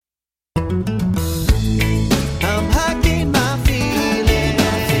I'm hiking my feelings,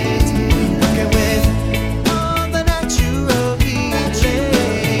 working with all the natural healing.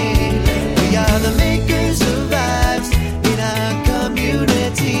 We are the makers of vibes in our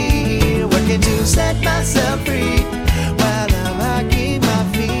community, working to set myself free while I'm hiking my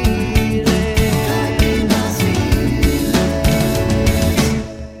feelings.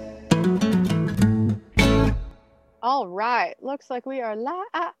 All right, looks like we are live.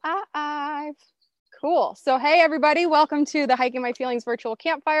 Cool. So, hey, everybody, welcome to the Hiking My Feelings virtual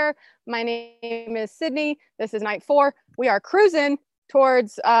campfire. My name is Sydney. This is night 4. We are cruising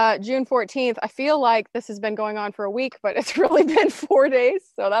towards June 14th. I feel like this has been going on for a week, but it's really been 4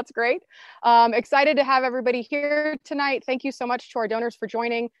 days. So that's great. Excited to have everybody here tonight. Thank you so much to our donors for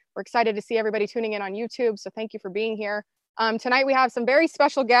joining. We're excited to see everybody tuning in on YouTube. So thank you for being here. Tonight, we have some very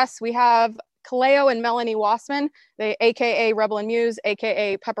special guests. We have Kaleo and Melanie Wassman, they AKA Rebel and Muse,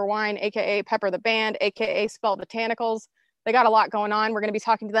 AKA Pepper Wine, AKA Pepper the Band, AKA Spell Botanicals. They got a lot going on. We're going to be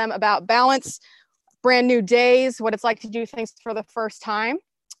talking to them about balance, brand new days, what it's like to do things for the first time.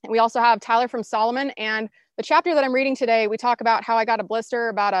 And we also have Tyler from Solomon. And the chapter that I'm reading today, we talk about how I got a blister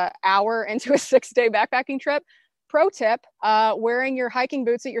about an hour into a 6-day backpacking trip. Pro tip, wearing your hiking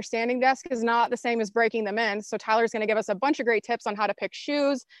boots at your standing desk is not the same as breaking them in. So Tyler's going to give us a bunch of great tips on how to pick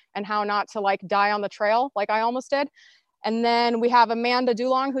shoes and how not to like die on the trail like I almost did. And then we have Amanda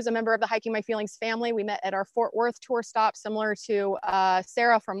Dulong, who's a member of the Hiking My Feelings family. We met at our Fort Worth tour stop, similar to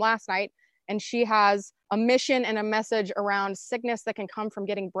Sarah from last night. And she has a mission and a message around sickness that can come from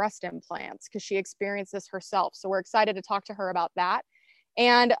getting breast implants because she experienced this herself. So we're excited to talk to her about that.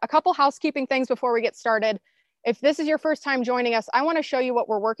 And a couple housekeeping things before we get started. If this is your first time joining us, I want to show you what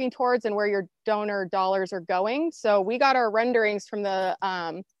we're working towards and where your donor dollars are going. So we got our renderings from the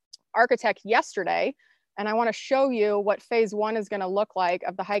architect yesterday, and I want to show you what phase 1 is going to look like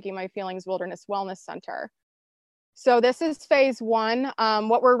of the Hiking My Feelings Wilderness Wellness Center. So this is phase 1.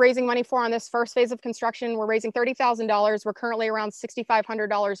 What we're raising money for on this first phase of construction, we're raising $30,000. We're currently around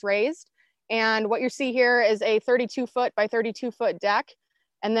 $6,500 raised. And what you see here is a 32-foot by 32-foot deck.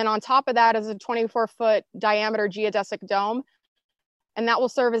 And then on top of that is a 24-foot diameter geodesic dome. And that will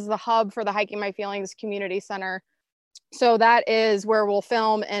serve as the hub for the Hiking My Feelings Community Center. So that is where we'll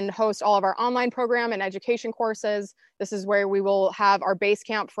film and host all of our online program and education courses. This is where we will have our base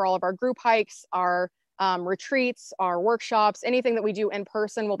camp for all of our group hikes, our retreats, our workshops, anything that we do in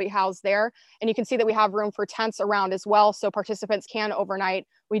person will be housed there. And you can see that we have room for tents around as well. So participants can overnight.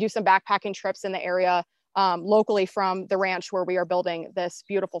 We do some backpacking trips in the area locally from the ranch where we are building this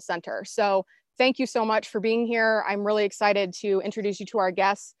beautiful center. So thank you so much for being here. I'm really excited to introduce you to our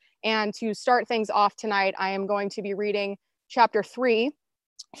guests. And to start things off tonight, I am going to be reading chapter 3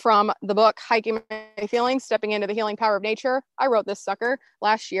 from the book, Hiking My Feelings, Stepping into the Healing Power of Nature. I wrote this sucker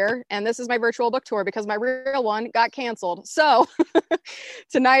last year, and this is my virtual book tour because my real one got canceled. So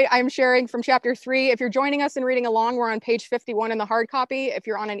tonight I'm sharing from chapter 3. If you're joining us and reading along, we're on page 51 in the hard copy. If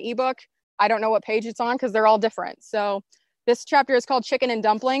you're on an ebook, I don't know what page it's on because they're all different. So this chapter is called Chicken and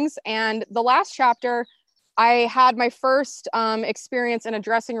Dumplings. And the last chapter, I had my first experience in a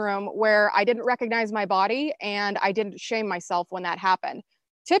dressing room where I didn't recognize my body and I didn't shame myself when that happened.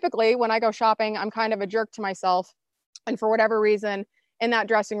 Typically, when I go shopping, I'm kind of a jerk to myself. And for whatever reason, in that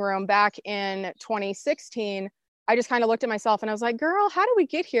dressing room back in 2016, I just kind of looked at myself and I was like, girl, how did we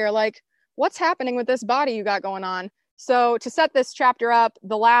get here? Like, what's happening with this body you got going on? So to set this chapter up,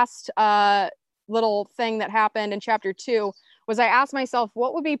 the last little thing that happened in chapter 2 was I asked myself,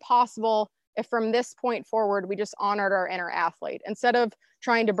 what would be possible if from this point forward, we just honored our inner athlete instead of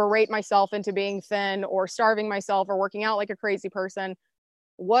trying to berate myself into being thin or starving myself or working out like a crazy person?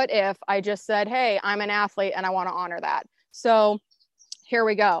 What if I just said, hey, I'm an athlete and I want to honor that? So here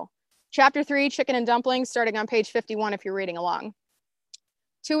we go. Chapter 3, Chicken and Dumplings, starting on page 51 if you're reading along.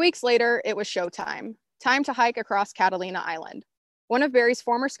 2 weeks later, it was showtime. Time to hike across Catalina Island. One of Barry's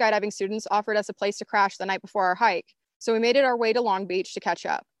former skydiving students offered us a place to crash the night before our hike, so we made it our way to Long Beach to catch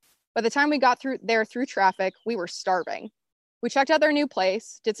up. By the time we got through traffic, we were starving. We checked out their new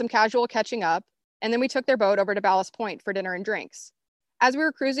place, did some casual catching up, and then we took their boat over to Ballast Point for dinner and drinks. As we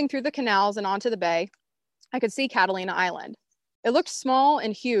were cruising through the canals and onto the bay, I could see Catalina Island. It looked small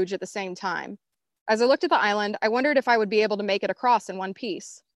and huge at the same time. As I looked at the island, I wondered if I would be able to make it across in one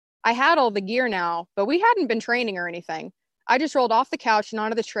piece. I had all the gear now, but we hadn't been training or anything. I just rolled off the couch and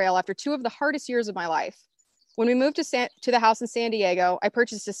onto the trail after 2 of the hardest years of my life. When we moved to the house in San Diego, I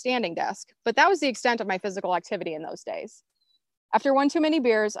purchased a standing desk, but that was the extent of my physical activity in those days. After one too many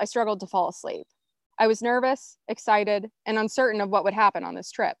beers, I struggled to fall asleep. I was nervous, excited, and uncertain of what would happen on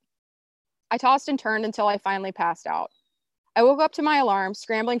this trip. I tossed and turned until I finally passed out. I woke up to my alarm,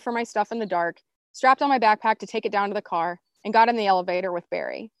 scrambling for my stuff in the dark, strapped on my backpack to take it down to the car, and got in the elevator with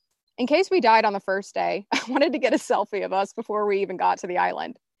Barry. In case we died on the first day, I wanted to get a selfie of us before we even got to the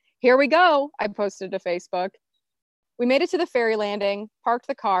island. Here we go, I posted to Facebook. We made it to the ferry landing, parked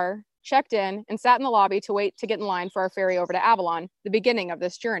the car, checked in, and sat in the lobby to wait to get in line for our ferry over to Avalon, the beginning of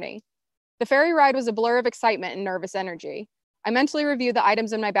this journey. The ferry ride was a blur of excitement and nervous energy. I mentally reviewed the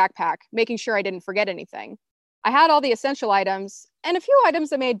items in my backpack, making sure I didn't forget anything. I had all the essential items, and a few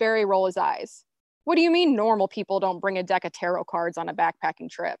items that made Barry roll his eyes. What do you mean normal people don't bring a deck of tarot cards on a backpacking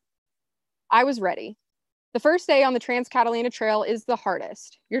trip? I was ready. The first day on the Trans-Catalina Trail is the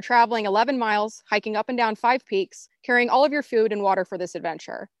hardest. You're traveling 11 miles, hiking up and down 5 peaks, carrying all of your food and water for this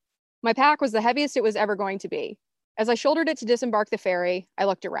adventure. My pack was the heaviest it was ever going to be. As I shouldered it to disembark the ferry, I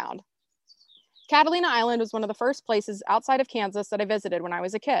looked around. Catalina Island was one of the first places outside of Kansas that I visited when I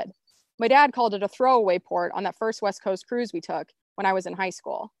was a kid. My dad called it a throwaway port on that first West Coast cruise we took when I was in high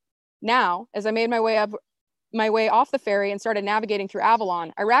school. Now, as I made my way off the ferry and started navigating through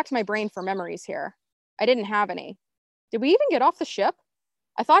Avalon, I racked my brain for memories here. I didn't have any. Did we even get off the ship?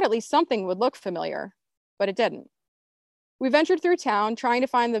 I thought at least something would look familiar, but it didn't. We ventured through town, trying to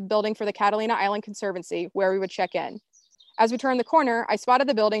find the building for the Catalina Island Conservancy, where we would check in. As we turned the corner, I spotted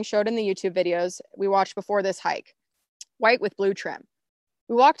the building showed in the YouTube videos we watched before this hike, white with blue trim.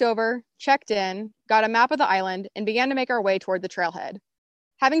 We walked over, checked in, got a map of the island, and began to make our way toward the trailhead.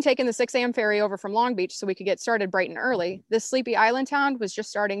 Having taken the 6 a.m. ferry over from Long Beach so we could get started bright and early, this sleepy island town was just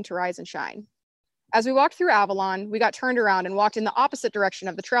starting to rise and shine. As we walked through Avalon, we got turned around and walked in the opposite direction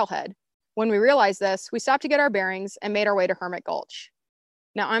of the trailhead. When we realized this, we stopped to get our bearings and made our way to Hermit Gulch.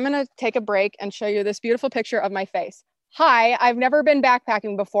 Now I'm gonna take a break and show you this beautiful picture of my face. Hi, I've never been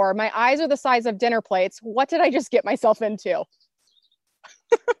backpacking before. My eyes are the size of dinner plates. What did I just get myself into?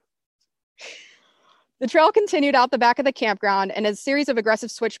 The trail continued out the back of the campground, and a series of aggressive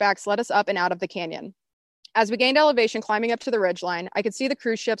switchbacks led us up and out of the canyon. As we gained elevation climbing up to the ridgeline, I could see the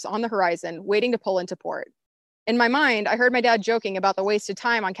cruise ships on the horizon, waiting to pull into port. In my mind, I heard my dad joking about the wasted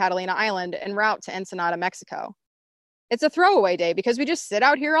time on Catalina Island en route to Ensenada, Mexico. It's a throwaway day because we just sit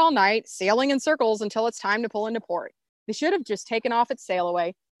out here all night, sailing in circles until it's time to pull into port. They should have just taken off its sail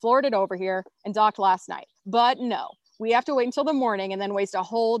away, floored it over here, and docked last night. But no, we have to wait until the morning and then waste a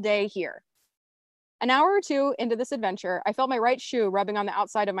whole day here. An hour or two into this adventure, I felt my right shoe rubbing on the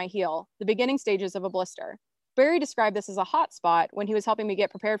outside of my heel, the beginning stages of a blister. Barry described this as a hot spot when he was helping me get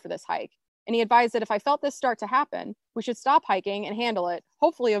prepared for this hike, and he advised that if I felt this start to happen, we should stop hiking and handle it,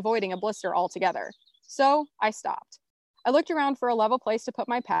 hopefully avoiding a blister altogether. So I stopped. I looked around for a level place to put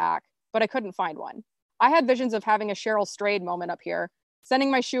my pack, but I couldn't find one. I had visions of having a Cheryl Strayed moment up here,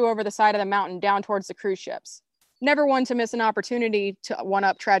 sending my shoe over the side of the mountain down towards the cruise ships. Never one to miss an opportunity to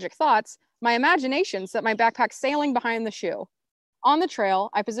one-up tragic thoughts, my imagination set my backpack sailing behind the shoe. On the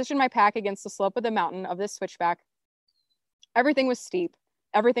trail, I positioned my pack against the slope of the mountain of this switchback. Everything was steep.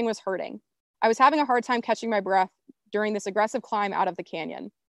 Everything was hurting. I was having a hard time catching my breath during this aggressive climb out of the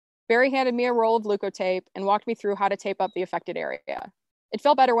canyon. Barry handed me a roll of Leukotape and walked me through how to tape up the affected area. It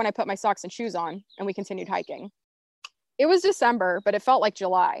felt better when I put my socks and shoes on, and we continued hiking. It was December, but it felt like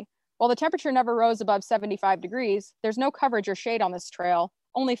July. While the temperature never rose above 75 degrees, there's no coverage or shade on this trail,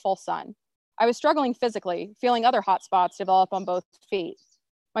 only full sun. I was struggling physically, feeling other hot spots develop on both feet.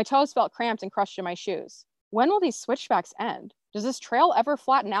 My toes felt cramped and crushed in my shoes. When will these switchbacks end? Does this trail ever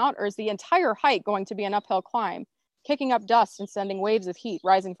flatten out, or is the entire hike going to be an uphill climb, kicking up dust and sending waves of heat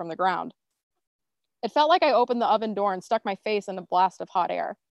rising from the ground? It felt like I opened the oven door and stuck my face in a blast of hot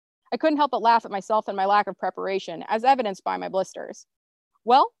air. I couldn't help but laugh at myself and my lack of preparation, as evidenced by my blisters.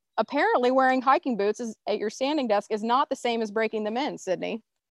 Well, apparently wearing hiking boots at your standing desk is not the same as breaking them in, Sydney.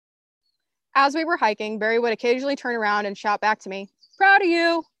 As we were hiking, Barry would occasionally turn around and shout back to me, "Proud of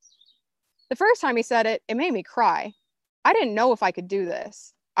you." The first time he said it, it made me cry. I didn't know if I could do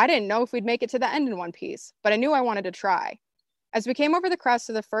this. I didn't know if we'd make it to the end in one piece, but I knew I wanted to try. As we came over the crest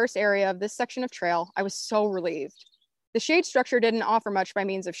of the first area of this section of trail, I was so relieved. The shade structure didn't offer much by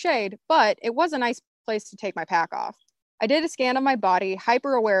means of shade, but it was a nice place to take my pack off. I did a scan of my body,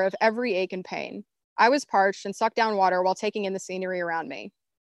 hyper aware of every ache and pain. I was parched and sucked down water while taking in the scenery around me.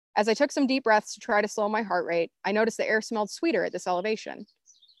 As I took some deep breaths to try to slow my heart rate, I noticed the air smelled sweeter at this elevation.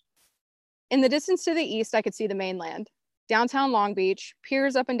 In the distance to the east, I could see the mainland. Downtown Long Beach,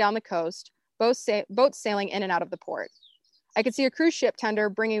 piers up and down the coast, boats sailing in and out of the port. I could see a cruise ship tender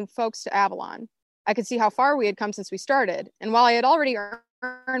bringing folks to Avalon. I could see how far we had come since we started, and while I had already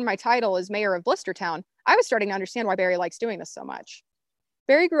earned my title as mayor of Blistertown, I was starting to understand why Barry likes doing this so much.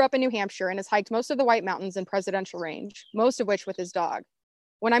 Barry grew up in New Hampshire and has hiked most of the White Mountains and Presidential Range, most of which with his dog.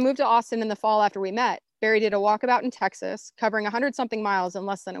 When I moved to Austin in the fall after we met, Barry did a walkabout in Texas, covering 100-something miles in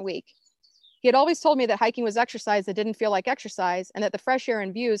less than a week. He had always told me that hiking was exercise that didn't feel like exercise, and that the fresh air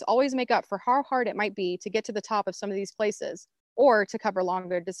and views always make up for how hard it might be to get to the top of some of these places, or to cover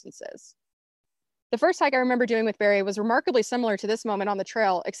longer distances. The first hike I remember doing with Barry was remarkably similar to this moment on the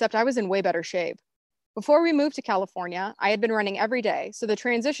trail, except I was in way better shape. Before we moved to California, I had been running every day, so the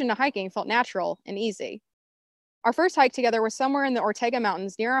transition to hiking felt natural and easy. Our first hike together was somewhere in the Ortega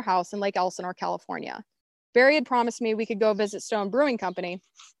Mountains near our house in Lake Elsinore, California. Barry had promised me we could go visit Stone Brewing Company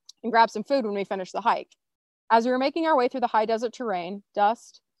and grab some food when we finished the hike. As we were making our way through the high desert terrain,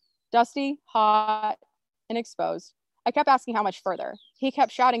 dusty, hot, and exposed, I kept asking how much further. He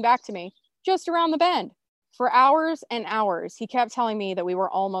kept shouting back to me, just around the bend. For hours and hours, he kept telling me that we were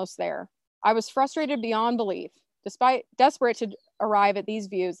almost there. I was frustrated beyond belief, despite desperate to arrive at these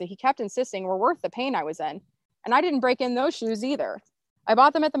views that he kept insisting were worth the pain I was in. And I didn't break in those shoes either. I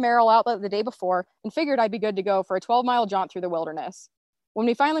bought them at the Merrill outlet the day before and figured I'd be good to go for a 12-mile jaunt through the wilderness. When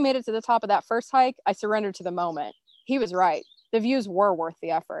we finally made it to the top of that first hike, I surrendered to the moment. He was right. The views were worth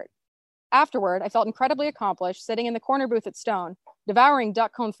the effort. Afterward, I felt incredibly accomplished, sitting in the corner booth at Stone, devouring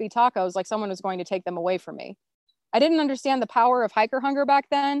duck confit tacos like someone was going to take them away from me. I didn't understand the power of hiker hunger back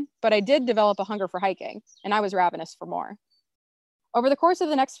then, but I did develop a hunger for hiking, and I was ravenous for more. Over the course of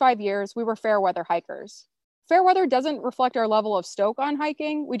the next 5 years, we were fair weather hikers. Fair weather doesn't reflect our level of stoke on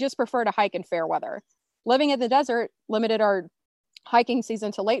hiking. We just prefer to hike in fair weather. Living in the desert limited our hiking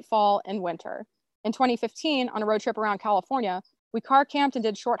season to late fall and winter. In 2015, on a road trip around California, we car camped and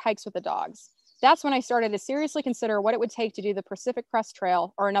did short hikes with the dogs. That's when I started to seriously consider what it would take to do the Pacific Crest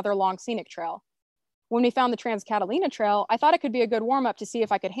Trail or another long scenic trail. When we found the Trans-Catalina Trail, I thought it could be a good warm-up to see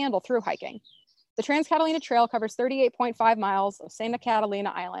if I could handle through hiking. The Trans-Catalina Trail covers 38.5 miles of Santa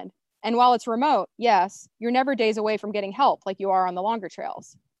Catalina Island. And while it's remote, yes, you're never days away from getting help like you are on the longer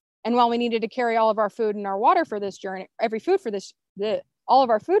trails. And while we needed to carry all of our food and our water for this journey, all of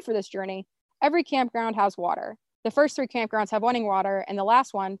our food for this journey, every campground has water. The first 3 campgrounds have running water, and the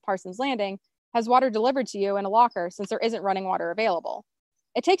last one, Parsons Landing, has water delivered to you in a locker since there isn't running water available.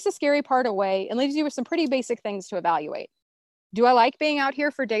 It takes the scary part away and leaves you with some pretty basic things to evaluate. Do I like being out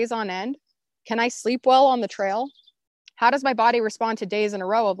here for days on end? Can I sleep well on the trail? How does my body respond to days in a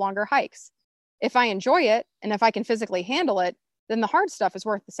row of longer hikes? If I enjoy it, and if I can physically handle it, then the hard stuff is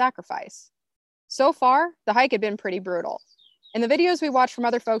worth the sacrifice. So far, the hike had been pretty brutal. In the videos we watched from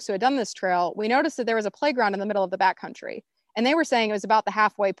other folks who had done this trail, we noticed that there was a playground in the middle of the backcountry, and they were saying it was about the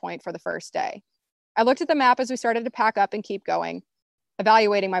halfway point for the first day. I looked at the map as we started to pack up and keep going,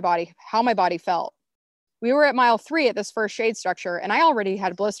 evaluating my body, how my body felt. We were at mile 3 at this first shade structure, and I already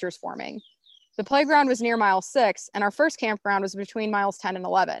had blisters forming. The playground was near mile 6, and our first campground was between miles 10 and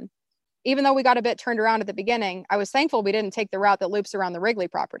 11. Even though we got a bit turned around at the beginning, I was thankful we didn't take the route that loops around the Wrigley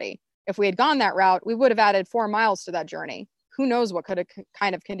property. If we had gone that route, we would have added 4 miles to that journey. Who knows what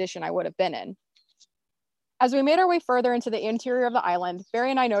kind of condition I would have been in. As we made our way further into the interior of the island, Barry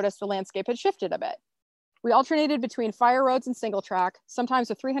and I noticed the landscape had shifted a bit. We alternated between fire roads and single track, sometimes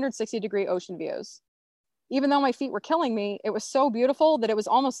with 360-degree ocean views. Even though my feet were killing me, it was so beautiful that it was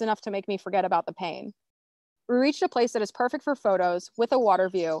almost enough to make me forget about the pain. We reached a place that is perfect for photos with a water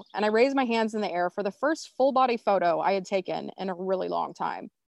view, and I raised my hands in the air for the first full-body photo I had taken in a really long time.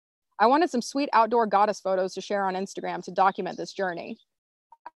 I wanted some sweet outdoor goddess photos to share on Instagram to document this journey.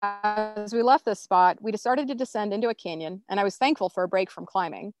 As we left this spot, we started to descend into a canyon, and I was thankful for a break from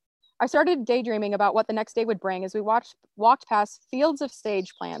climbing. I started daydreaming about what the next day would bring as we walked past fields of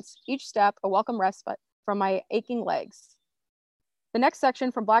sage plants, each step a welcome respite from my aching legs. The next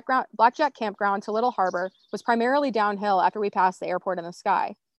section from Blackjack Campground to Little Harbor was primarily downhill after we passed the airport in the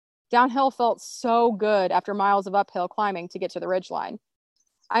sky. Downhill felt so good after miles of uphill climbing to get to the ridgeline.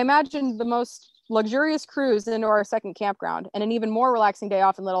 I imagined the most luxurious cruise into our second campground and an even more relaxing day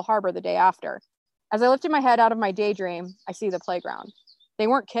off in Little Harbor the day after. As I lifted my head out of my daydream, I see the playground. They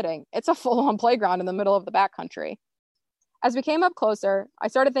weren't kidding. It's a full-on playground in the middle of the backcountry. As we came up closer, I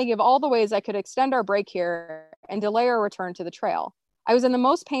started thinking of all the ways I could extend our break here and delay our return to the trail. I was in the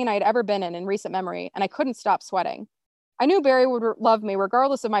most pain I had ever been in recent memory, and I couldn't stop sweating. I knew Barry would love me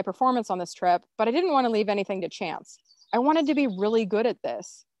regardless of my performance on this trip, but I didn't want to leave anything to chance. I wanted to be really good at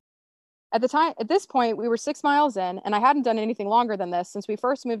this. At this point, we were 6 miles in, and I hadn't done anything longer than this since we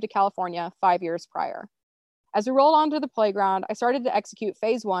first moved to California 5 years prior. As we rolled onto the playground, I started to execute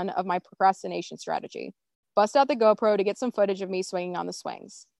phase 1 of my procrastination strategy. Bust out the GoPro to get some footage of me swinging on the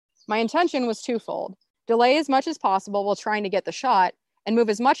swings. My intention was twofold: delay as much as possible while trying to get the shot, and move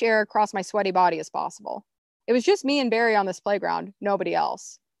as much air across my sweaty body as possible. It was just me and Barry on this playground, nobody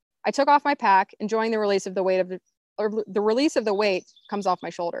else. I took off my pack, enjoying the release of the weight of the release of the weight comes off my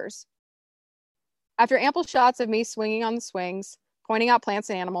shoulders. After ample shots of me swinging on the swings, pointing out plants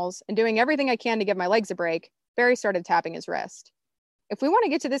and animals, and doing everything I can to give my legs a break, Barry started tapping his wrist. If we want to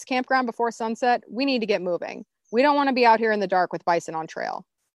get to this campground before sunset, we need to get moving. We don't want to be out here in the dark with bison on trail.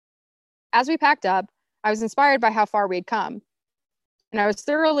 As we packed up, I was inspired by how far we'd come, and I was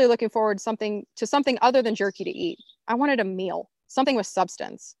thoroughly looking forward to something other than jerky to eat. I wanted a meal, something with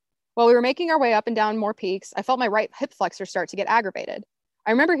substance. While we were making our way up and down more peaks, I felt my right hip flexor start to get aggravated.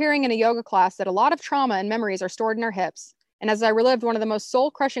 I remember hearing in a yoga class that a lot of trauma and memories are stored in our hips, and as I relived one of the most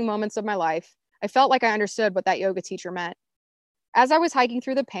soul-crushing moments of my life, I felt like I understood what that yoga teacher meant. As I was hiking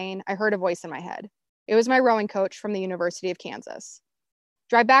through the pain, I heard a voice in my head. It was my rowing coach from the University of Kansas.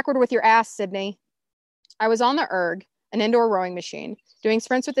 "Drive backward with your ass, Sydney." I was on the erg, an indoor rowing machine, doing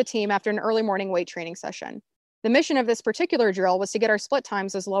sprints with the team after an early morning weight training session. The mission of this particular drill was to get our split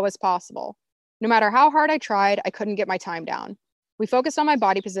times as low as possible. No matter how hard I tried, I couldn't get my time down. We focused on my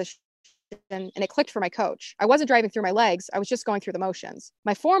body position, and it clicked for my coach. I wasn't driving through my legs, I was just going through the motions.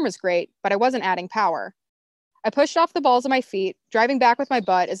 My form was great, but I wasn't adding power. I pushed off the balls of my feet, driving back with my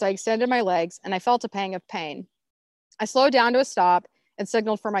butt as I extended my legs, and I felt a pang of pain. I slowed down to a stop and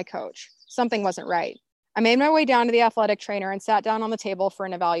signaled for my coach. Something wasn't right. I made my way down to the athletic trainer and sat down on the table for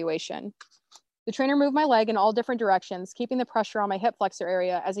an evaluation. The trainer moved my leg in all different directions, keeping the pressure on my hip flexor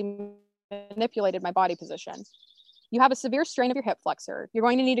area as he manipulated my body position. "You have a severe strain of your hip flexor. You're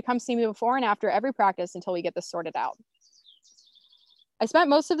going to need to come see me before and after every practice until we get this sorted out." I spent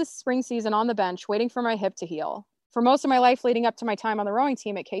most of the spring season on the bench waiting for my hip to heal. For most of my life leading up to my time on the rowing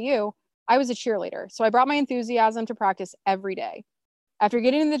team at KU, I was a cheerleader, so I brought my enthusiasm to practice every day. After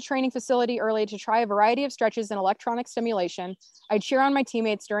getting into the training facility early to try a variety of stretches and electronic stimulation, I'd cheer on my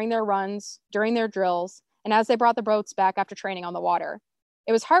teammates during their runs, during their drills, and as they brought the boats back after training on the water.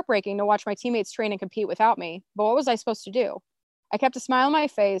 It was heartbreaking to watch my teammates train and compete without me, but what was I supposed to do? I kept a smile on my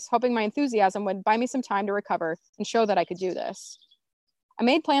face, hoping my enthusiasm would buy me some time to recover and show that I could do this. I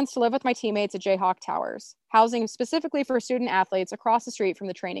made plans to live with my teammates at Jayhawk Towers, housing specifically for student athletes across the street from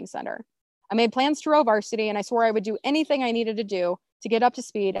the training center. I made plans to row varsity, and I swore I would do anything I needed to do to get up to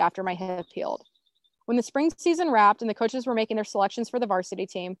speed after my hip healed. When the spring season wrapped and the coaches were making their selections for the varsity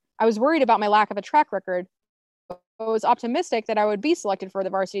team, I was worried about my lack of a track record, but was optimistic that I would be selected for the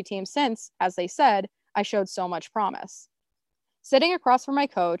varsity team since, as they said, I showed so much promise. Sitting across from my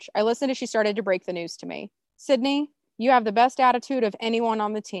coach, I listened as she started to break the news to me. "Sydney, you have the best attitude of anyone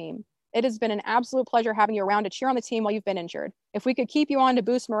on the team. It has been an absolute pleasure having you around to cheer on the team while you've been injured. If we could keep you on to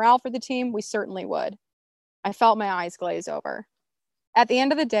boost morale for the team, we certainly would." I felt my eyes glaze over. At the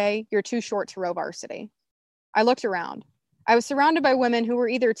end of the day, you're too short to row varsity. I looked around. I was surrounded by women who were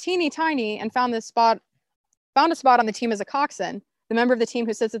either teeny tiny and found a spot on the team as a coxswain, the member of the team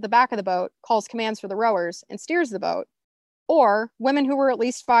who sits at the back of the boat, calls commands for the rowers, and steers the boat, or women who were at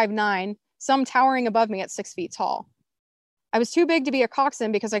least 5'9", some towering above me at 6 feet tall. I was too big to be a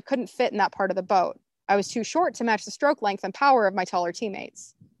coxswain because I couldn't fit in that part of the boat. I was too short to match the stroke length and power of my taller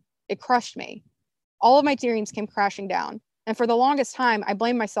teammates. It crushed me. All of my dreams came crashing down, and for the longest time, I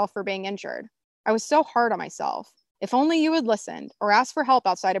blamed myself for being injured. I was so hard on myself. If only you had listened or asked for help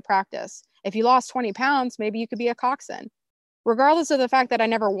outside of practice. If you lost 20 pounds, maybe you could be a coxswain. Regardless of the fact that I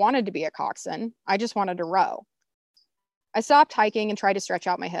never wanted to be a coxswain, I just wanted to row. I stopped hiking and tried to stretch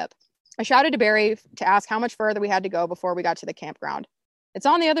out my hip. I shouted to Barry to ask how much further we had to go before we got to the campground. "It's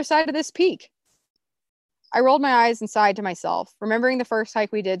on the other side of this peak." I rolled my eyes and sighed to myself, remembering the first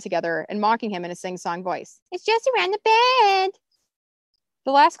hike we did together and mocking him in a sing-song voice. "It's just around the bend."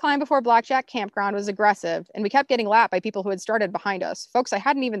 The last climb before Blackjack Campground was aggressive, and we kept getting lapped by people who had started behind us, folks I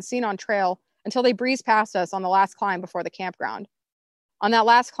hadn't even seen on trail until they breezed past us on the last climb before the campground. On that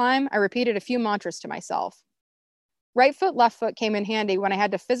last climb, I repeated a few mantras to myself. Right foot, left foot came in handy when I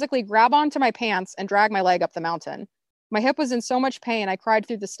had to physically grab onto my pants and drag my leg up the mountain. My hip was in so much pain I cried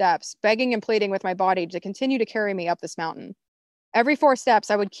through the steps, begging and pleading with my body to continue to carry me up this mountain. Every 4 steps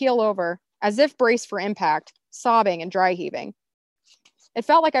I would keel over, as if braced for impact, sobbing and dry heaving. It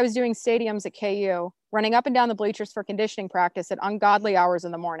felt like I was doing stadiums at KU, running up and down the bleachers for conditioning practice at ungodly hours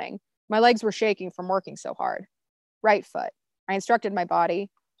in the morning. My legs were shaking from working so hard. Right foot. I instructed my body,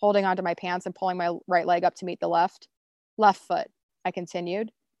 holding onto my pants and pulling my right leg up to meet the left. Left foot, I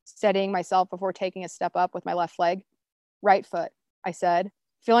continued, steadying myself before taking a step up with my left leg. Right foot, I said,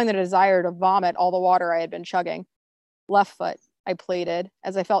 feeling the desire to vomit all the water I had been chugging. Left foot, I pleaded,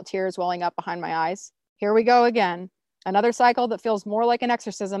 as I felt tears welling up behind my eyes. Here we go again. Another cycle that feels more like an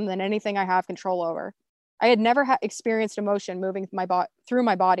exorcism than anything I have control over. I had never experienced emotion moving through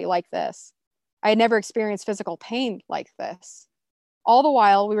my body like this. I had never experienced physical pain like this. All the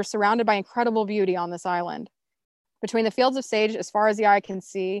while, we were surrounded by incredible beauty on this island. Between the fields of sage as far as the eye can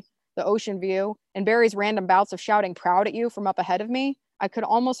see, the ocean view, and Barry's random bouts of shouting proud at you from up ahead of me, I could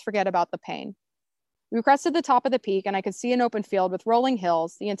almost forget about the pain. We crested the top of the peak, and I could see an open field with rolling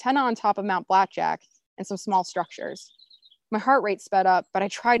hills, the antenna on top of Mount Blackjack, and some small structures. My heart rate sped up, but I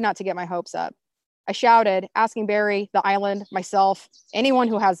tried not to get my hopes up. I shouted, asking Barry, the island, myself, anyone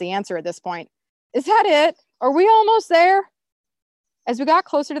who has the answer at this point, "Is that it? Are we almost there?" As we got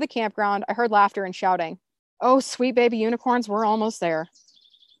closer to the campground, I heard laughter and shouting. Oh, sweet baby unicorns, we're almost there.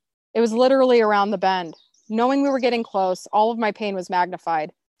 It was literally around the bend. Knowing we were getting close, all of my pain was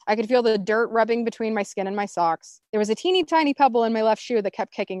magnified. I could feel the dirt rubbing between my skin and my socks. There was a teeny tiny pebble in my left shoe that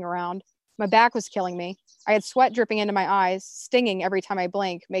kept kicking around. My back was killing me. I had sweat dripping into my eyes, stinging every time I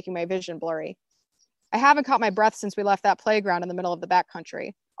blinked, making my vision blurry. I haven't caught my breath since we left that playground in the middle of the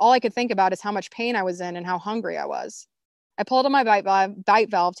backcountry. All I could think about is how much pain I was in and how hungry I was. I pulled on my bite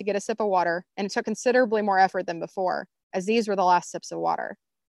valve to get a sip of water, and it took considerably more effort than before, as these were the last sips of water.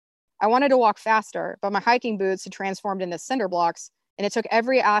 I wanted to walk faster, but my hiking boots had transformed into cinder blocks, and it took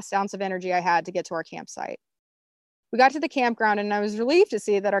every ounce of energy I had to get to our campsite. We got to the campground, and I was relieved to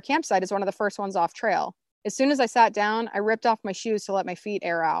see that our campsite is one of the first ones off trail. As soon as I sat down, I ripped off my shoes to let my feet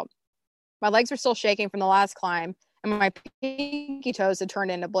air out. My legs were still shaking from the last climb, and my pinky toes had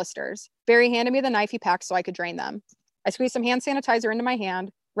turned into blisters. Barry handed me the knife he packed so I could drain them. I squeezed some hand sanitizer into my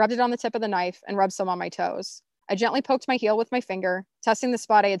hand, rubbed it on the tip of the knife, and rubbed some on my toes. I gently poked my heel with my finger, testing the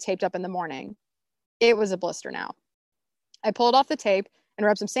spot I had taped up in the morning. It was a blister now. I pulled off the tape and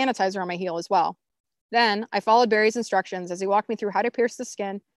rubbed some sanitizer on my heel as well. Then I followed Barry's instructions as he walked me through how to pierce the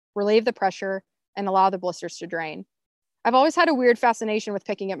skin, relieve the pressure, and allow the blisters to drain. I've always had a weird fascination with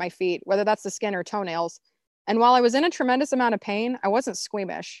picking at my feet, whether that's the skin or toenails. And while I was in a tremendous amount of pain, I wasn't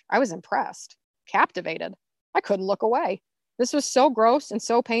squeamish. I was impressed, captivated. I couldn't look away. This was so gross and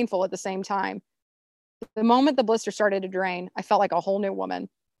so painful at the same time. The moment the blister started to drain, I felt like a whole new woman.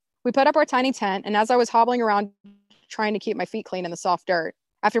 We put up our tiny tent, and as I was hobbling around trying to keep my feet clean in the soft dirt,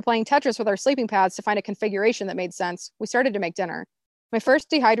 after playing Tetris with our sleeping pads to find a configuration that made sense, we started to make dinner. My first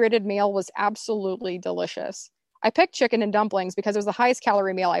dehydrated meal was absolutely delicious. I picked chicken and dumplings because it was the highest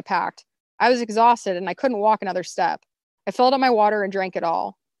calorie meal I packed. I was exhausted and I couldn't walk another step. I filled up my water and drank it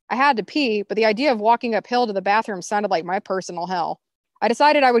all. I had to pee, but the idea of walking uphill to the bathroom sounded like my personal hell. I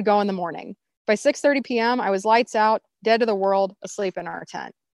decided I would go in the morning. By 6:30 p.m., I was lights out, dead to the world, asleep in our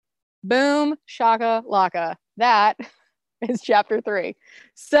tent. Boom, shaka, laka. That is chapter 3.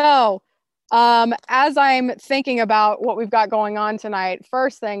 So, as I'm thinking about what we've got going on tonight,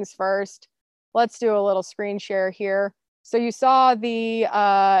 first things first, let's do a little screen share here. So you saw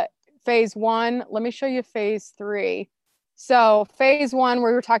the phase 1. Let me show you phase 3. So phase 1,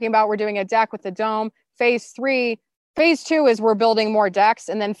 we were talking about we're doing a deck with the dome. Phase 2 is we're building more decks,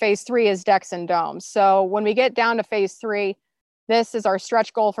 and then phase 3 is decks and domes. So when we get down to phase 3, this is our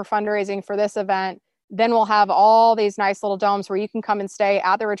stretch goal for fundraising for this event. Then we'll have all these nice little domes where you can come and stay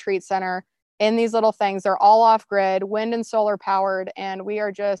at the retreat center in these little things. They're all off grid, wind and solar powered, and we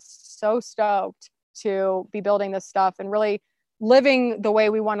are just so stoked to be building this stuff and really living the way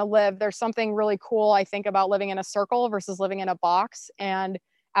we want to live. There's something really cool, I think, about living in a circle versus living in a box. And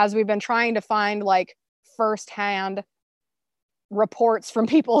as we've been trying to find like firsthand reports from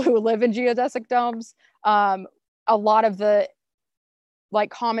people who live in geodesic domes, a lot of the like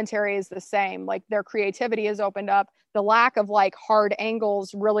commentary is the same. Like their creativity is opened up. The lack of like hard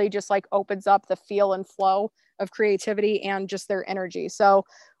angles really just like opens up the feel and flow of creativity and just their energy. So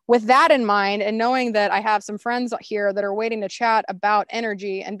with that in mind, and knowing that I have some friends here that are waiting to chat about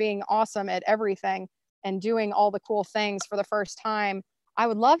energy and being awesome at everything and doing all the cool things for the first time, I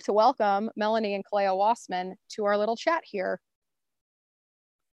would love to welcome Melanie and Kalea Wassman to our little chat here.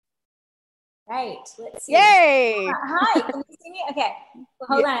 Right, let's see. Yay! Hi, can you see me? Okay, well,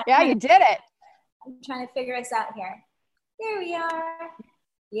 hold on. Yeah, you did it. I'm trying to figure us out here. There we are.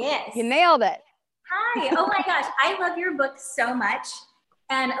 Yes. You nailed it. Hi, oh my gosh, I love your book so much.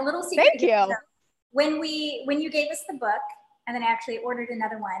 And a little secret. Thank you. When you gave us the book, and then I actually ordered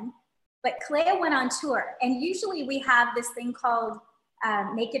another one, but Kalea went on tour, and usually we have this thing called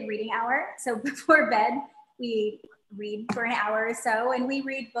Naked Reading Hour. So before bed, we read for an hour or so, and we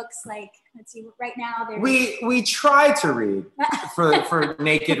read books like, let's see, right now we try to read for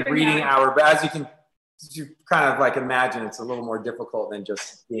Naked Reading Hour, but as you kind of like imagine, it's a little more difficult than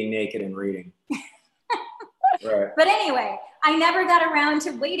just being naked and reading. Right. But anyway, I never got around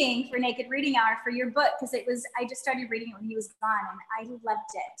to waiting for Naked Reading Hour for your book because I just started reading it when he was gone, and I loved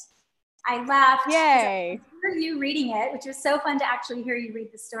it. I laughed. Yay. I heard you reading it, which was so fun to actually hear you read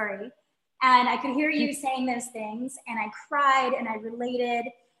the story. And I could hear you saying those things, and I cried and I related.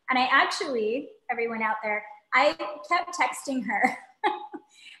 And I actually, everyone out there, I kept texting her.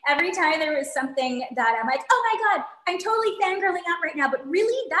 Every time there was something that I'm like, oh my God, I'm totally fangirling out right now, but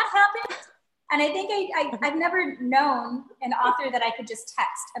really that happened? And I think I've never known an author that I could just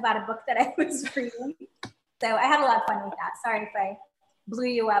text about a book that I was reading. So I had a lot of fun with that. Sorry if I blew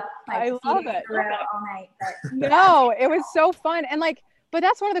you up. I love it. All night. But. No, it was so fun. And like, but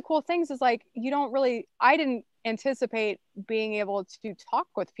that's one of the cool things is like, I didn't anticipate being able to talk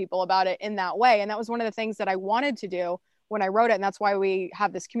with people about it in that way. And that was one of the things that I wanted to do when I wrote it. And that's why we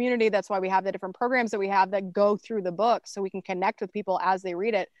have this community. That's why we have the different programs that we have that go through the book so we can connect with people as they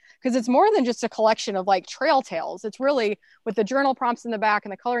read it. Because it's more than just a collection of like trail tales. It's really with the journal prompts in the back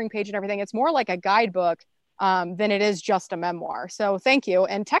and the coloring page and everything. It's more like a guidebook than it is just a memoir. So thank you.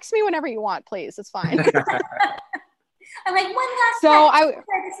 And text me whenever you want, please. It's fine. I'm like, one last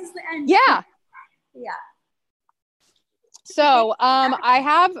this is the end. Yeah. Yeah. So I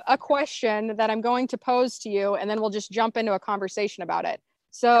have a question that I'm going to pose to you, and then we'll just jump into a conversation about it.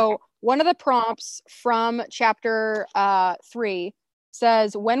 So one of the prompts from chapter 3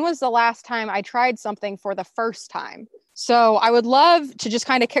 says, when was the last time I tried something for the first time? So I would love to just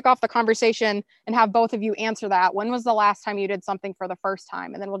kind of kick off the conversation and have both of you answer that. When was the last time you did something for the first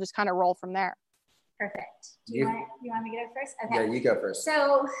time? And then we'll just kind of roll from there. Perfect. You want me to go first? Okay. Yeah, you go first.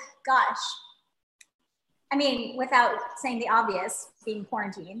 So, gosh, I mean, without saying the obvious, being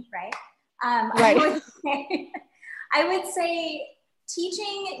quarantined, right? Right. I would say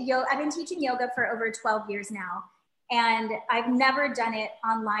teaching yoga. I've been teaching yoga for over 12 years now, and I've never done it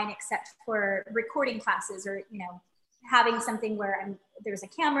online except for recording classes or, having something where there's a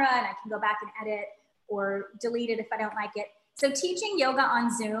camera and I can go back and edit or delete it if I don't like it. So teaching yoga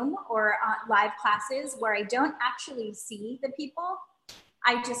on Zoom or live classes where I don't actually see the people,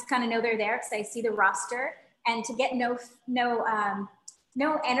 I just kind of know they're there because I see the roster, and to get no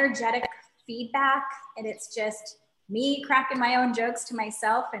energetic feedback, and it's just me cracking my own jokes to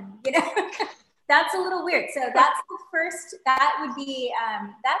myself, and that's a little weird. So that's the first. That would be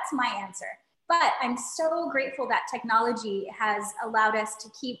that's my answer. But I'm so grateful that technology has allowed us to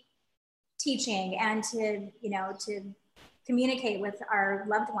keep teaching and to communicate with our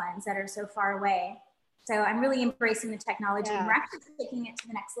loved ones that are so far away. So I'm really embracing the technology, and we're actually taking it to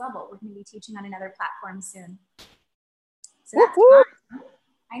the next level. We're going to be teaching on another platform soon. So that's mine.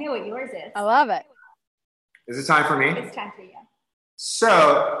 I know what yours is. I love it. Is it time for me? It's time for you.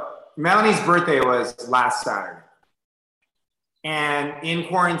 So Melanie's birthday was last Saturday. And in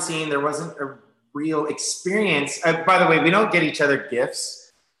quarantine, there wasn't a real experience. By the way, we don't get each other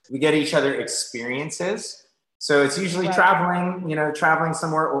gifts. We get each other experiences. So it's usually traveling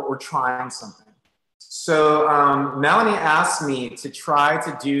somewhere or trying something. So Melanie asked me to try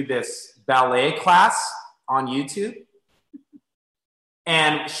to do this ballet class on YouTube.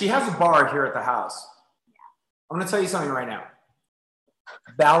 And she has a bar here at the house. I'm going to tell you something right now.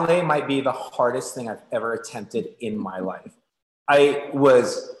 Ballet might be the hardest thing I've ever attempted in my life. I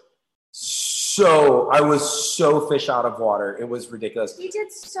was so fish out of water. It was ridiculous. You did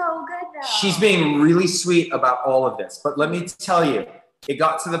so good though. She's being really sweet about all of this. But let me tell you, it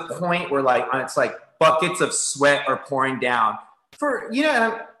got to the point where it's like buckets of sweat are pouring down.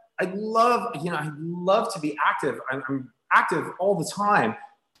 I love to be active. I'm active all the time.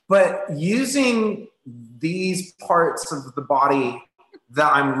 But using these parts of the body that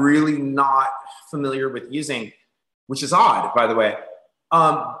I'm really not familiar with using, which is odd, by the way.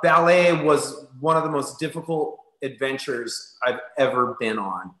 Ballet was one of the most difficult adventures I've ever been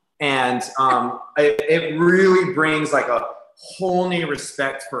on. And it really brings like a whole new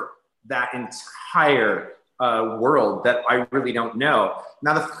respect for that entire world that I really don't know.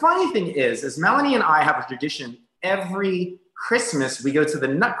 Now, the funny thing is Melanie and I have a tradition. Every Christmas, we go to the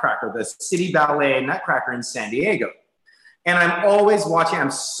Nutcracker, the City Ballet Nutcracker in San Diego. And I'm always watching. I'm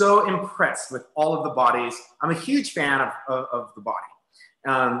so impressed with all of the bodies. I'm a huge fan of the body.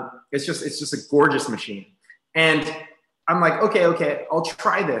 It's just a gorgeous machine. And I'm like, okay, I'll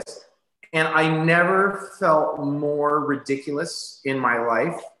try this. And I never felt more ridiculous in my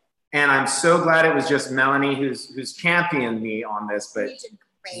life. And I'm so glad it was just Melanie who's championed me on this, but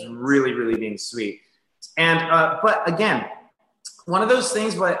she's really, really being sweet. And but again, one of those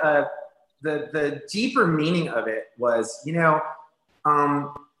things, the deeper meaning of it was,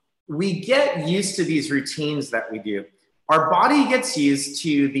 we get used to these routines that we do. Our body gets used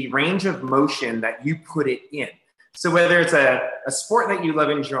to the range of motion that you put it in. So whether it's a sport that you love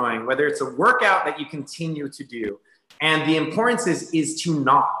enjoying, whether it's a workout that you continue to do, and the importance is to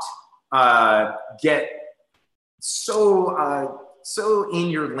not get so so in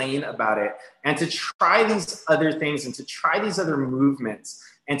your lane about it, and to try these other things and to try these other movements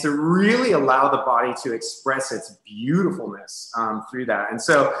and to really allow the body to express its beautifulness through that. And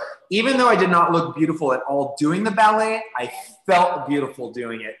so even though I did not look beautiful at all doing the ballet, I felt beautiful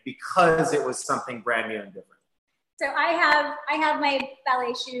doing it because it was something brand new and different. So I have my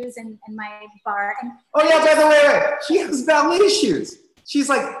ballet shoes and my bar. And oh yeah, by the way, she has ballet shoes. She's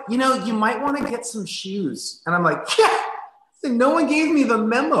like, you know, you might want to get some shoes. And I'm like, yeah. No one gave me the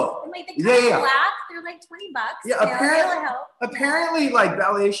memo. And like the black, they're like $20. Yeah, help. Apparently, like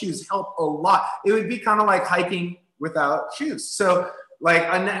ballet shoes help a lot. It would be kind of like hiking without shoes. So, like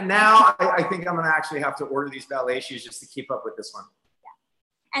now, I think I'm gonna actually have to order these ballet shoes just to keep up with this one.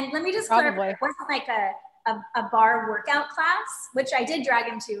 Yeah, and let me just clarify, it wasn't like a bar workout class, which I did drag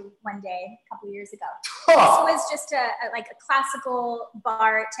him to one day a couple years ago. Oh. This was just a classical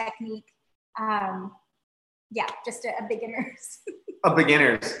bar technique. Yeah, just a beginner's. A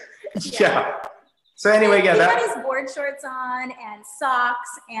beginner's. Yeah. So anyway, yeah. He had his board shorts on and socks,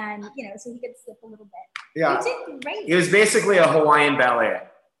 and so he could slip a little bit. Yeah. He did great. It was basically a Hawaiian ballet,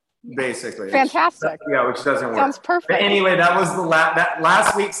 basically. Fantastic. Which doesn't work. Sounds perfect. But anyway, that was that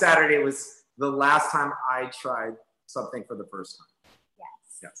last week Saturday was the last time I tried something for the first time.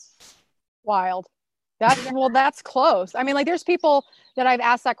 Yes. Wild. That's close. I mean, like there's people that I've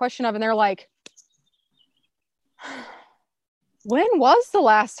asked that question of, and they're like, when was the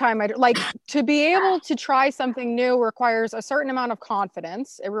last time to be able to try something new requires a certain amount of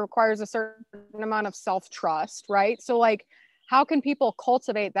confidence. It requires a certain amount of self-trust, right? So like, how can people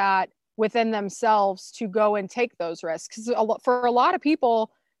cultivate that within themselves to go and take those risks? Because for a lot of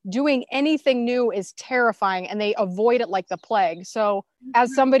people, doing anything new is terrifying and they avoid it like the plague. So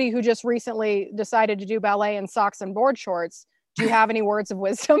as somebody who just recently decided to do ballet in socks and board shorts, do you have any words of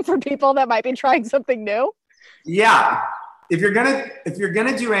wisdom for people that might be trying something new? Yeah. If you're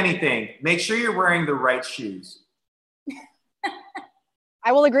gonna do anything, make sure you're wearing the right shoes.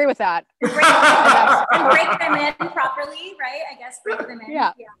 I will agree with that. Break them in properly, right? I guess break them in.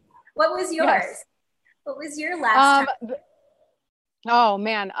 Yeah. What was yours? Yes. What was your last time? Oh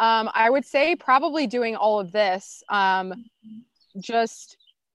man. I would say probably doing all of this. Just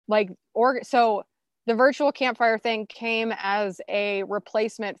like so the virtual campfire thing came as a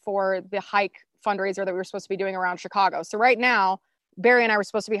replacement for the hike fundraiser that we were supposed to be doing around Chicago. So right now, Barry and I were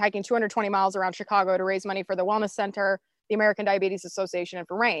supposed to be hiking 220 miles around Chicago to raise money for the Wellness Center, the American Diabetes Association, and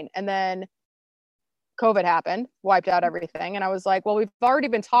for RAINN. And then COVID happened, wiped out everything. And I was like, well, we've already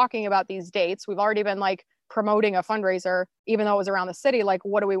been talking about these dates. We've already been like promoting a fundraiser, even though it was around the city. Like,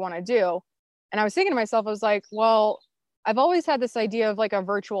 what do we want to do? And I was thinking to myself, I was like, well, I've always had this idea of like a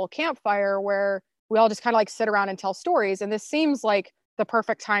virtual campfire where we all just kind of like sit around and tell stories. And this seems like the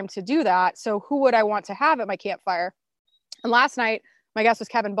perfect time to do that. So who would I want to have at my campfire? And last night, my guest was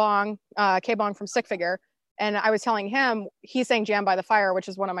Kevin Bong, K Bong from Sick Figure. And I was telling him, he sang Jam by the Fire, which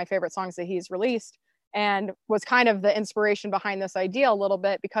is one of my favorite songs that he's released, and was kind of the inspiration behind this idea a little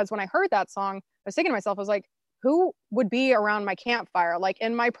bit, because when I heard that song, I was thinking to myself, I was like, who would be around my campfire? Like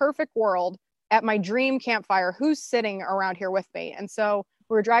in my perfect world, at my dream campfire, who's sitting around here with me? And so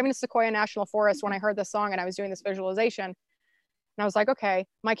we were driving to Sequoia National Forest when I heard this song and I was doing this visualization. And I was like, okay,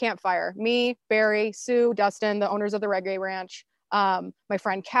 my campfire, me, Barry, Sue, Dustin, the owners of the Reggae Ranch, my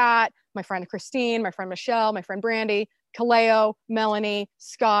friend Kat, my friend Christine, my friend Michelle, my friend Brandy, Kaleo, Melanie,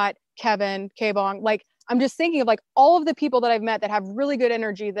 Scott, Kevin, K-Bong. Like, I'm just thinking of like all of the people that I've met that have really good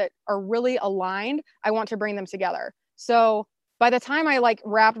energy, that are really aligned. I want to bring them together. So by the time I like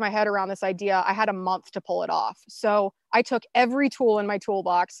wrapped my head around this idea, I had a month to pull it off. So I took every tool in my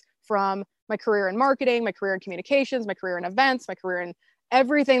toolbox, from my career in marketing, my career in communications, my career in events, my career in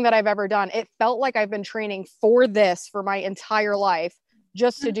everything that I've ever done. It felt like I've been training for this for my entire life,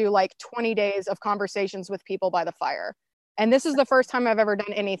 just to do like 20 days of conversations with people by the fire. And this is the first time I've ever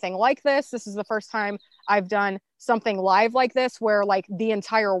done anything like this. This is the first time I've done something live like this, where like the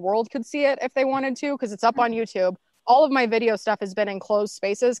entire world could see it if they wanted to, because it's up on YouTube. All of my video stuff has been in closed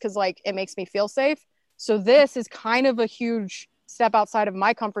spaces because like it makes me feel safe. So this is kind of a huge step outside of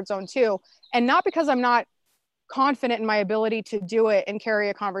my comfort zone too. And not because I'm not confident in my ability to do it and carry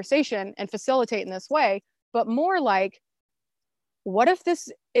a conversation and facilitate in this way, but more like, what if this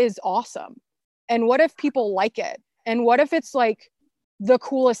is awesome? And what if people like it? And what if it's like the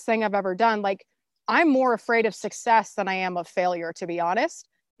coolest thing I've ever done? Like, I'm more afraid of success than I am of failure, to be honest.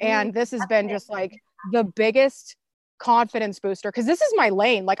 And this has been just like the biggest confidence booster, because this is my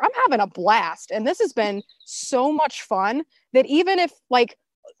lane. Like, I'm having a blast, and this has been so much fun that even if like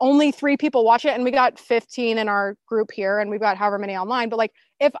only 3 people watch it, and we got 15 in our group here and we've got however many online, but like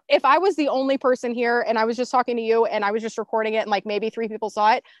if I was the only person here and I was just talking to you and I was just recording it and like maybe 3 people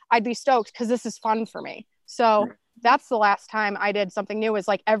saw it, I'd be stoked because this is fun for me. So that's the last time I did something new, is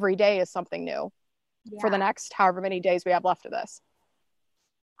like every day is something new for the next however many days we have left of this.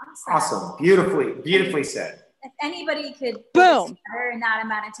 Awesome. Beautifully said. If anybody could Boom together in that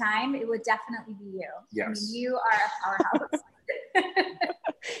amount of time, it would definitely be you. Yes. I mean, you are a powerhouse.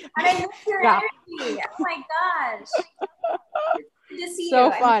 And I miss your energy. Oh my gosh. It's good to see so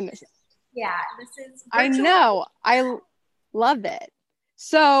you. fun. Yeah, this is I know. I love it.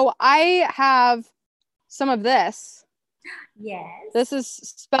 So I have some of this. Yes. This is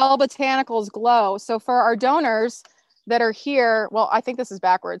Spell Botanicals Glow. So for our donors that are here, well, I think this is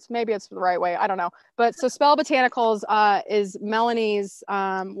backwards. Maybe it's the right way. I don't know. But so Spell Botanicals is Melanie's,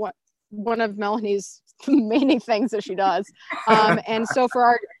 one of Melanie's many things that she does. And so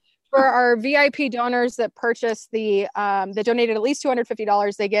for our VIP donors that purchase that donated at least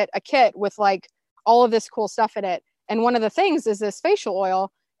 $250, they get a kit with like all of this cool stuff in it. And one of the things is this facial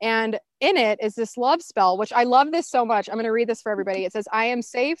oil. And in it is this love spell, which I love this so much. I'm going to read this for everybody. It says, I am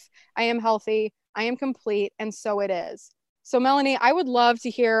safe, I am healthy, I am complete, and so it is. So Melanie, I would love to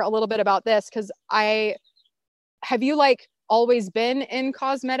hear a little bit about this, because have you like always been in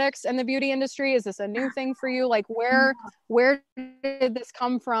cosmetics and the beauty industry? Is this a new thing for you? Like where did this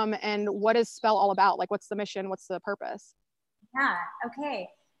come from, and what is Spell all about? Like what's the mission? What's the purpose? Yeah, okay.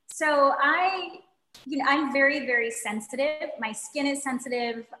 So I'm very, very sensitive. My skin is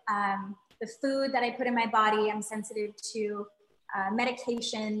sensitive. The food that I put in my body, I'm sensitive to.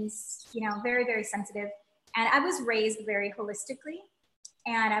 Medications, very, very sensitive. And I was raised very holistically.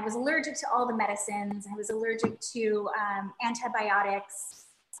 And I was allergic to all the medicines. I was allergic to antibiotics,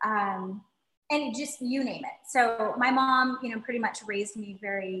 and just you name it. So my mom, pretty much raised me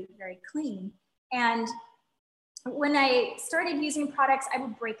very, very clean. And when I started using products, I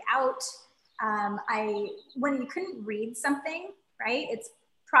would break out. When you couldn't read something, right, it's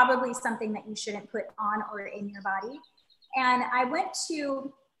probably something that you shouldn't put on or in your body. And I went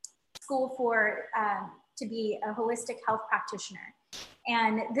to school to be a holistic health practitioner.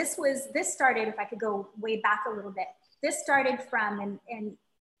 And this started, if I could go way back a little bit, this started from, and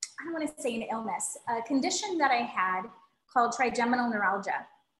I don't want to say an illness, a condition that I had called trigeminal neuralgia,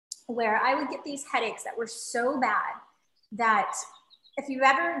 where I would get these headaches that were so bad that if you've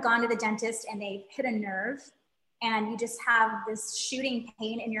ever gone to the dentist and they hit a nerve and you just have this shooting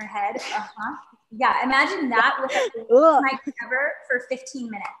pain in your head, yeah, imagine that with my cover for 15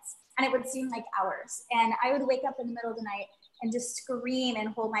 minutes. And it would seem like hours. And I would wake up in the middle of the night and just scream and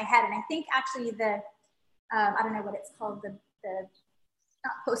hold my head. And I think actually I don't know what it's called, the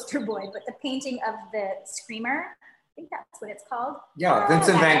not poster boy, but the painting of the screamer. I think that's what it's called. Yeah,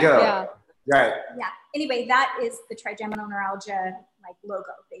 Vincent van Gogh. Yeah. Right. Yeah. Anyway, that is the trigeminal neuralgia like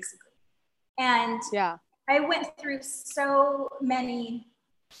logo, basically. And yeah, I went through so many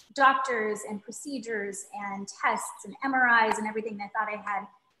doctors and procedures and tests and MRIs and everything. They thought I had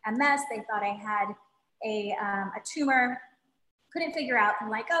MS. They thought I had a tumor. Couldn't figure out. I'm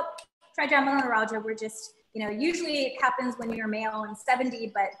like, oh, trigeminal neuralgia. We're just, usually it happens when you're male and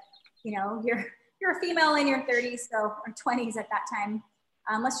 70, but you're a female in your 30s, or 20s at that time.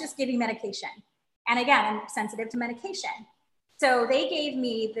 Let's just give you medication. And again, I'm sensitive to medication. So they gave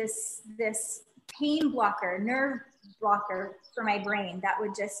me this pain blocker, nerve blocker for my brain that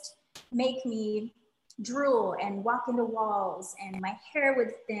would just make me drool and walk into walls, and my hair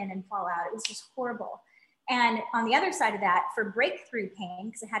would thin and fall out. It was just horrible. And on the other side of that, for breakthrough pain,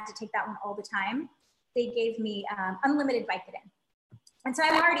 because I had to take that one all the time, they gave me unlimited Vicodin. And so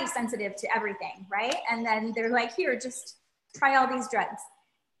I'm already sensitive to everything, right? And then they're like, here, just try all these drugs.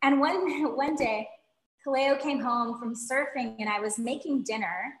 And one day, Kaleo came home from surfing and I was making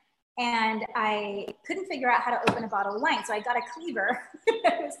dinner and I couldn't figure out how to open a bottle of wine. So I got a cleaver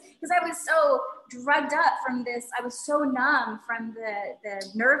because I was so drugged up from this. I was so numb from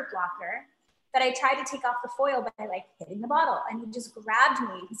the nerve blocker that I tried to take off the foil by like hitting the bottle. And he just grabbed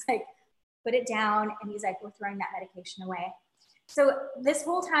me. He's like, put it down. And he's like, we're throwing that medication away. So this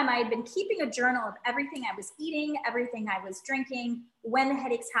whole time I had been keeping a journal of everything I was eating, everything I was drinking, when the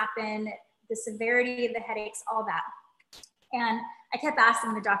headaches happened, the severity of the headaches, all that. And I kept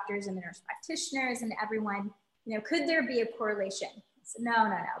asking the doctors and the nurse practitioners and everyone, could there be a correlation? I said, no,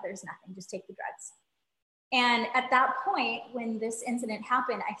 there's nothing, just take the drugs. And at that point, when this incident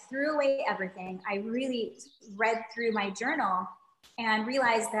happened, I threw away everything. I really read through my journal and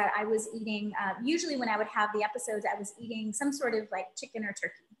realized that I was eating, usually when I would have the episodes, I was eating some sort of like chicken or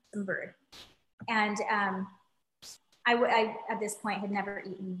turkey, some bird. And I at this point had never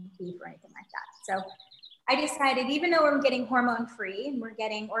eaten beef or anything like that. So I decided, even though we're getting hormone free and we're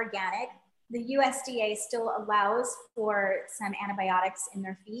getting organic, the USDA still allows for some antibiotics in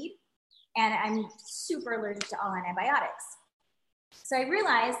their feed. And I'm super allergic to all antibiotics. So I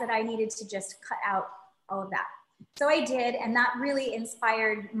realized that I needed to just cut out all of that. So I did, and that really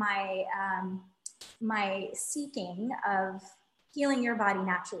inspired my, my seeking of healing your body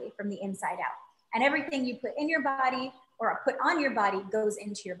naturally from the inside out. And everything you put in your body or put on your body goes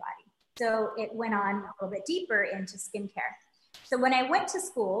into your body. So it went on a little bit deeper into skincare. So when I went to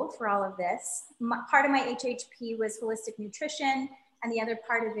school for all of this, part of my HHP was holistic nutrition, and the other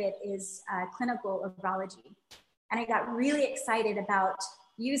part of it is clinical urology. And I got really excited about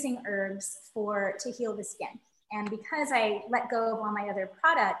using herbs to heal the skin. And because I let go of all my other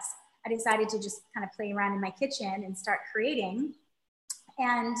products, I decided to just kind of play around in my kitchen and start creating.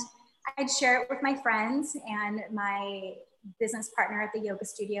 And I'd share it with my friends and my business partner at the yoga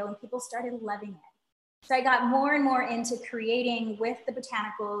studio, and people started loving it. So I got more and more into creating with the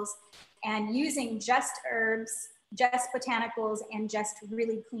botanicals and using just herbs, just botanicals, and just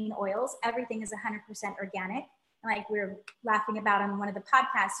really clean oils. Everything is 100% organic. Like we were laughing about on one of the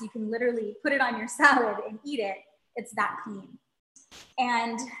podcasts, you can literally put it on your salad and eat it. It's that clean.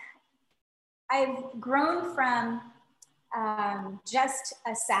 And I've grown from just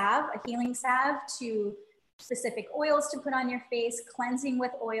a salve, a healing salve, to specific oils to put on your face, cleansing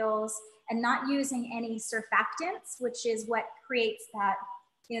with oils, and not using any surfactants, which is what creates that,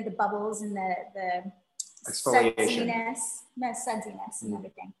 you know, the bubbles and the sudsiness and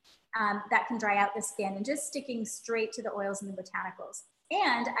everything. That can dry out the skin, and just sticking straight to the oils and the botanicals.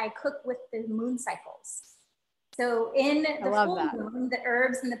 And I cook with the moon cycles. So in the full moon, the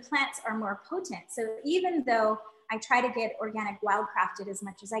herbs and the plants are more potent. So even though I try to get organic wildcrafted as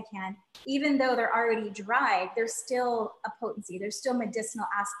much as I can, even though they're already dried, there's still a potency. There's still medicinal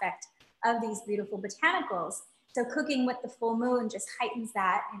aspect of these beautiful botanicals. So cooking with the full moon just heightens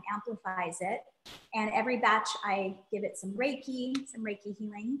that and amplifies it. And every batch I give it some Reiki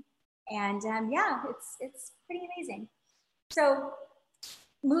healing. And yeah, it's pretty amazing. So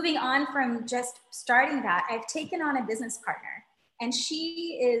moving on from just starting that, I've taken on a business partner, and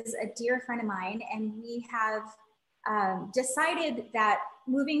she is a dear friend of mine. And we have decided that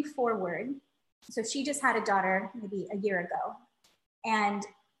moving forward, so she just had a daughter maybe a year ago, and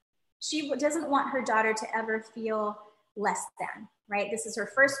she doesn't want her daughter to ever feel less than, right? This is her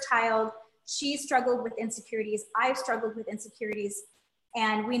first child. She struggled with insecurities. I've struggled with insecurities,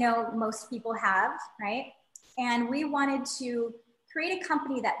 and we know most people have, right? And we wanted to create a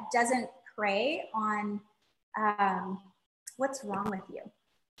company that doesn't prey on what's wrong with you.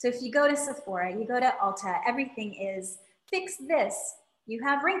 So if you go to Sephora, you go to Ulta, everything is fix this. You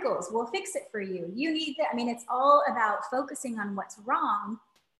have wrinkles, we'll fix it for you. You need that. I mean, it's all about focusing on what's wrong.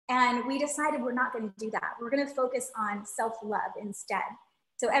 And we decided we're not going to do that. We're going to focus on self-love instead.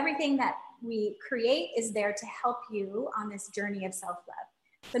 So everything that we create is there to help you on this journey of self-love.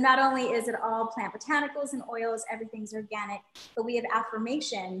 So not only is it all plant botanicals and oils, everything's organic, but we have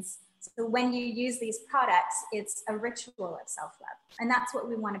affirmations. So when you use these products, it's a ritual of self-love. And that's what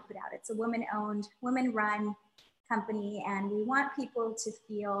we want to put out. It's a woman-owned, women-run company, and we want people to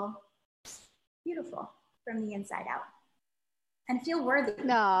feel beautiful from the inside out and feel worthy.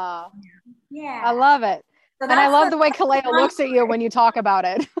 No. Yeah. I love it. So and I love the way Kaleo looks at you when you talk about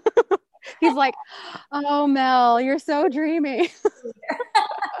it. He's like, oh, Mel, you're so dreamy.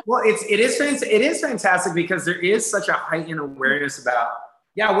 Well, it is fantastic because there is such a heightened awareness about,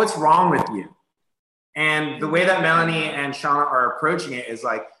 yeah, what's wrong with you? And the way that Melanie and Shauna are approaching it is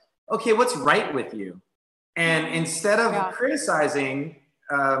like, okay, what's right with you? And instead of criticizing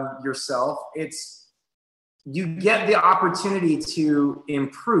yourself, you get the opportunity to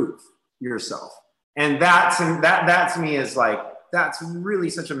improve yourself. And that to me is like, that's really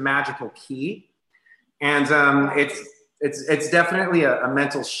such a magical key. And it's definitely a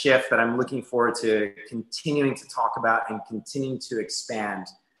mental shift that I'm looking forward to continuing to talk about and continuing to expand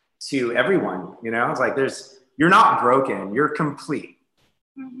to everyone. You know, it's like you're not broken, you're complete.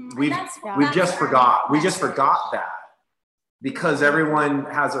 Mm-hmm. We just forgot that because everyone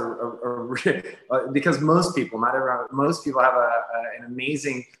has because most people, not everyone, most people have an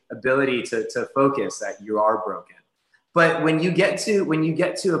amazing ability to focus that you are broken. But when you get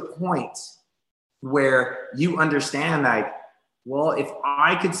to a point where you understand like, well, if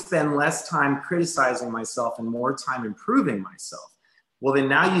I could spend less time criticizing myself and more time improving myself, well, then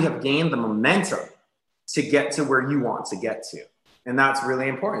now you have gained the momentum to get to where you want to get to. And that's really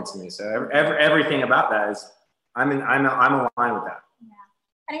important to me. So everything about that is, I'm aligned with that. Yeah.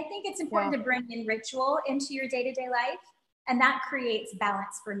 And I think it's important to bring in ritual into your day-to-day life. And that creates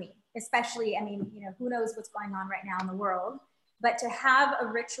balance for me. especially, I mean, you know, who knows what's going on right now in the world, but to have a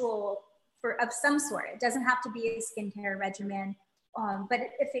ritual of some sort. It doesn't have to be a skincare regimen, but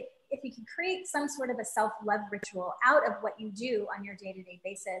if you can create some sort of a self-love ritual out of what you do on your day-to-day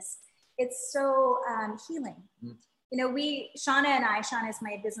basis, it's so healing. You know, Shauna and I, Shauna is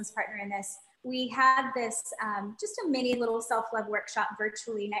my business partner in this, we had this just a mini little self-love workshop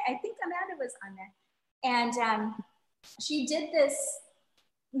virtually. And I think Amanda was on there. And she did this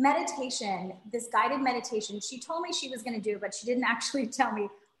meditation, this guided meditation. She told me she was going to do it, but she didn't actually tell me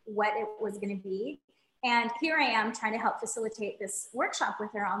what it was going to be. And here I am trying to help facilitate this workshop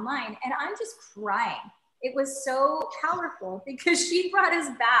with her online. And I'm just crying. It was so powerful because she brought us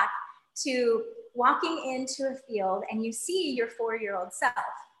back to walking into a field and you see your 4-year-old self.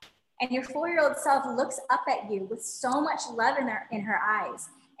 And your 4-year-old self looks up at you with so much love in her eyes.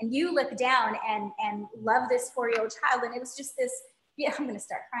 And you look down and love this 4-year-old child. And it was just this, yeah, I'm going to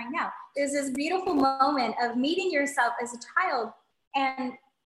start crying now. There's this beautiful moment of meeting yourself as a child. And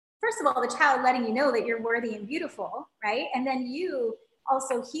first of all, the child letting you know that you're worthy and beautiful, right? And then you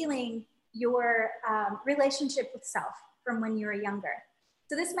also healing your relationship with self from when you were younger.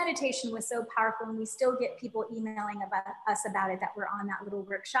 So this meditation was so powerful, and we still get people emailing us about it that were on that little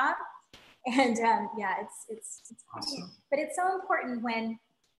workshop. And yeah, it's awesome. But it's so important when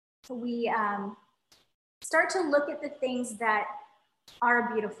we start to look at the things that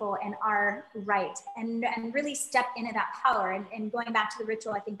are beautiful and are right, and really step into that power. And going back to the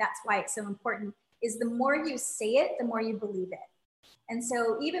ritual, I think that's why it's so important, is the more you say it, the more you believe it. And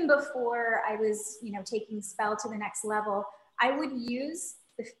so even before I was, you know, taking spell to the next level, I would use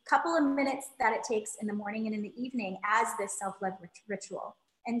the couple of minutes that it takes in the morning and in the evening as this self-love ritual,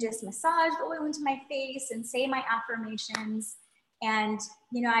 and just massage the oil into my face and say my affirmations. And,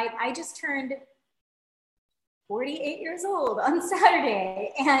 you know, I just turned 48 years old on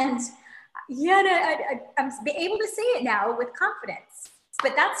Saturday, and yeah, I'm able to say it now with confidence.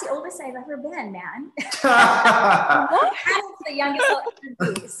 But that's the oldest I've ever been, man. That's the youngest I'll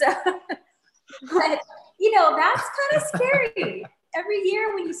ever be. So, but you know, that's kind of scary. Every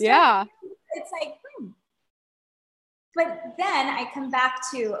year when you start, it's like, But then I come back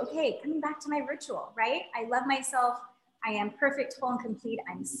to, okay, coming back to my ritual, right? I love myself. I am perfect, whole, and complete.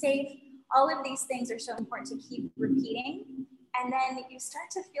 I'm safe. All of these things are so important to keep repeating. And then you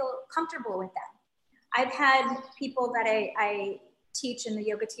start to feel comfortable with them. I've had people that I teach in the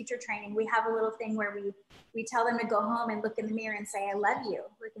yoga teacher training. We have a little thing where we tell them to go home and look in the mirror and say, I love you,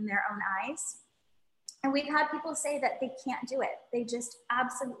 look in their own eyes. And we've had people say that they can't do it. They just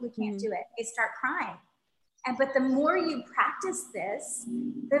absolutely can't do it. They start crying. But the more you practice this,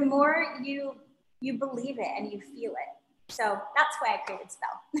 the more you believe it and you feel it. So that's why I created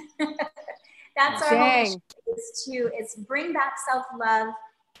Spell. That's our whole mission, is bring back self-love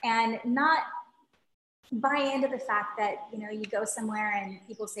and not buy into the fact that, you know, you go somewhere and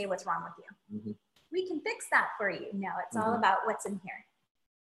people say what's wrong with you. Mm-hmm. We can fix that for you. No, it's all about what's in here.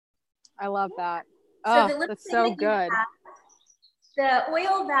 I love that. So oh, that's so good. The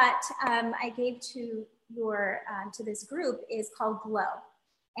oil that I gave to to this group is called Glow.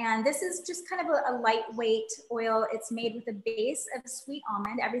 And this is just kind of a lightweight oil. It's made with a base of sweet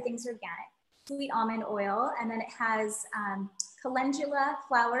almond. Everything's organic. Sweet almond oil. And then it has calendula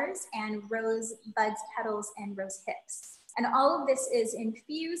flowers and rose buds, petals, and rose hips. And all of this is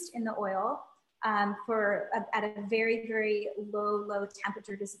infused in the oil at a very, very low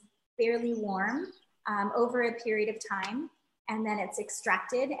temperature, just barely warm over a period of time. And then it's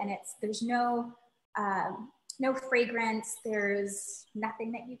extracted, and there's no fragrance. There's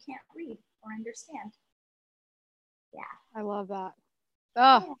nothing that you can't read or understand. Yeah. I love that.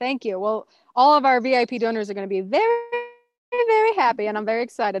 Oh, thank you. Well, all of our VIP donors are going to be very, very happy, and I'm very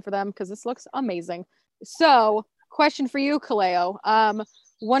excited for them because this looks amazing. So, question for you, Kaleo.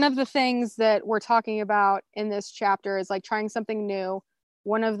 One of the things that we're talking about in this chapter is like trying something new.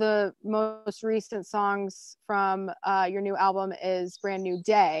 One of the most recent songs from your new album is Brand New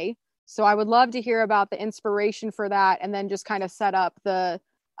Day. So I would love to hear about the inspiration for that, and then just kind of set up the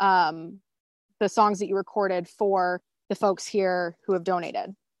songs that you recorded for the folks here who have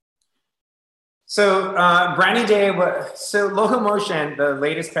donated. So Brand New Day, so Locomotion, the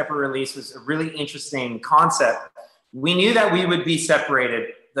latest Pepper release, was a really interesting concept. We knew that we would be separated,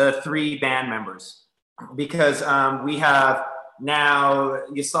 the 3 band members, because we have now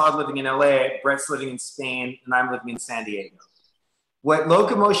Yasad living in LA, Brett's living in Spain, and I'm living in San Diego. What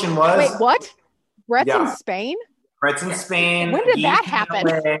Locomotion was... Wait, what? Brett's in Spain? Brett's in Spain. When did that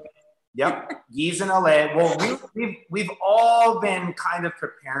happen? Yep, Guy's in LA. Well, we've all been kind of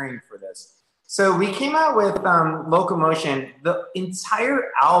preparing for this. So we came out with Locomotion. The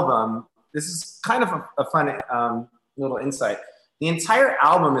entire album, this is kind of a fun little insight. The entire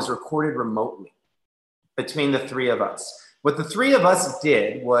album is recorded remotely between the three of us. What the three of us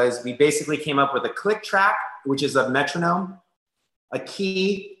did was we basically came up with a click track, which is a metronome, a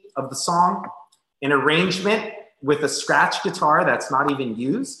key of the song, an arrangement with a scratch guitar that's not even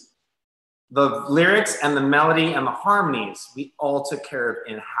used, the lyrics and the melody and the harmonies, we all took care of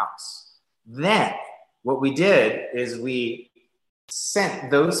in-house. Then what we did is we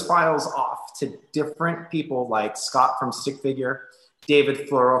sent those files off to different people like Scott from Stick Figure, David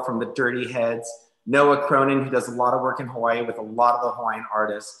Floro from the Dirty Heads, Noah Cronin, who does a lot of work in Hawaii with a lot of the Hawaiian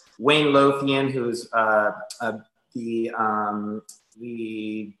artists, Wayne Lothian, who's the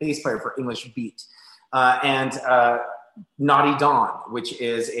bass player for English Beat, and Naughty Dawn, which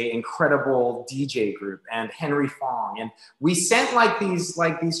is an incredible DJ group, and Henry Fong. And we sent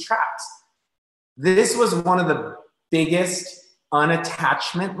these tracks. This was one of the biggest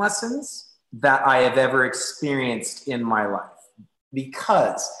unattachment lessons that I have ever experienced in my life,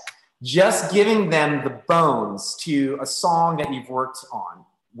 because just giving them the bones to a song that you've worked on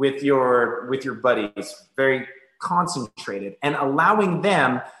with your buddies, very concentrated, and allowing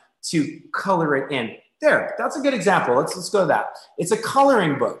them to color it in. There, that's a good example. Let's go to that. It's a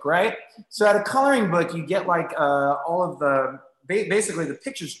coloring book, right? So at a coloring book, you get like all of basically the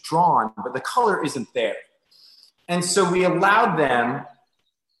picture's drawn, but the color isn't there. And so we allowed them,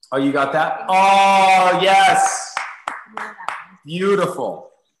 oh, you got that? Oh, yes.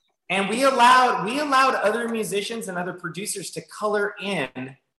 Beautiful. And we allowed other musicians and other producers to color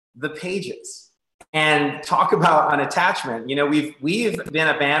in the pages. And talk about unattachment. You know, we've been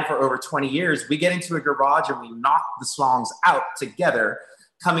a band for over 20 years. We get into a garage and we knock the songs out together,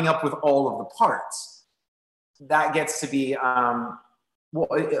 coming up with all of the parts. That gets to be, well,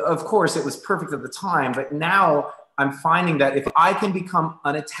 of course, it was perfect at the time, but now I'm finding that if I can become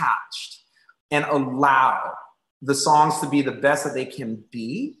unattached and allow the songs to be the best that they can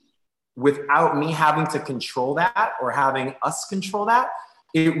be without me having to control that or having us control that,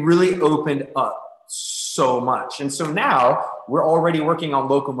 it really opened up so much. And so now we're already working on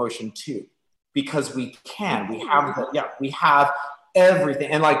Locomotion 2 because we can. We have everything.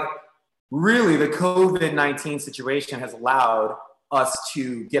 And like really the COVID-19 situation has allowed us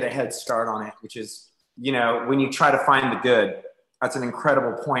to get a head start on it, which is, you know, when you try to find the good, that's an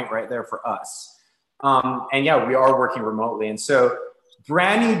incredible point right there for us. And yeah, we are working remotely. And so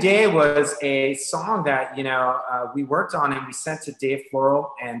Brand New Day was a song that, you know, we worked on and we sent to Dave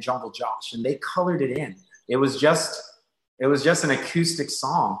Floro and Jungle Josh, and they colored it in. It was just an acoustic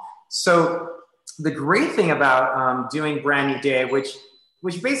song. So the great thing about doing Brand New Day, which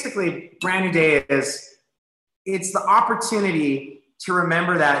basically Brand New Day is, it's the opportunity to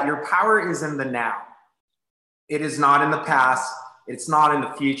remember that your power is in the now. It is not in the past. It's not in the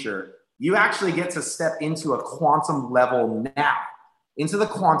future. You actually get to step into a quantum level now. Into the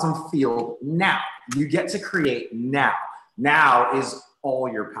quantum field now. You get to create now. Now is all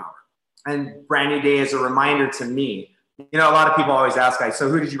your power. And Brand New Day is a reminder to me. You know, a lot of people always ask, so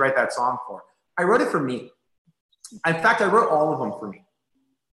who did you write that song for? I wrote it for me. In fact, I wrote all of them for me.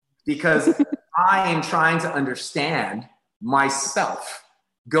 Because I am trying to understand myself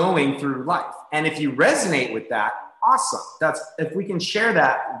going through life. And if you resonate with that, awesome. If we can share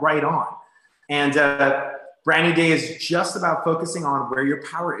that, right on. And Brand New Day is just about focusing on where your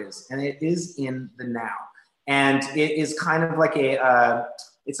power is, and it is in the now. And it is kind of like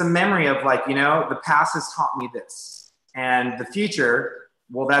it's a memory of like, you know, the past has taught me this, and the future,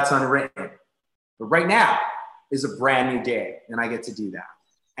 well, that's unwritten. But right now is a brand new day, and I get to do that.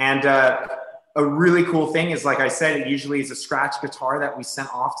 And a really cool thing is, like I said, it usually is a scratch guitar that we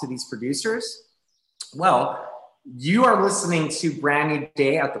sent off to these producers. Well, you are listening to Brand New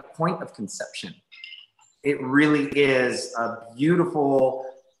Day at the point of conception. It really is a beautiful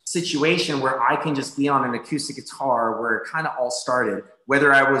situation where I can just be on an acoustic guitar where it kind of all started.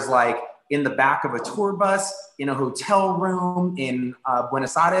 Whether I was like in the back of a tour bus, in a hotel room in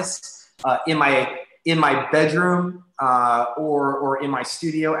Buenos Aires, in my bedroom, or in my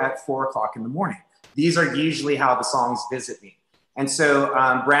studio at 4:00 in the morning. These are usually how the songs visit me. And so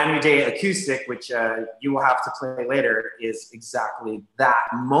Brand New Day Acoustic, which you will have to play later, is exactly that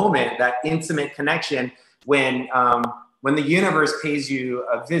moment, that intimate connection. When the universe pays you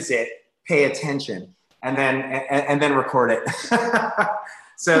a visit, pay attention, and then record it.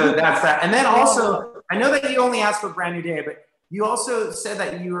 So that's that. And then also, I know that you only asked for Brand New Day, but you also said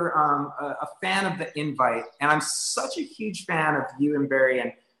that you were a fan of The Invite, and I'm such a huge fan of you and Barry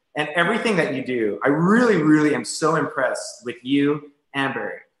and everything that you do. I really, really am so impressed with you and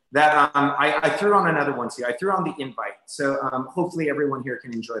Barry. that I threw on another one too. I threw on the invite. So hopefully everyone here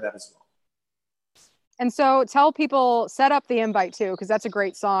can enjoy that as well. And so tell people, set up the invite too, because that's a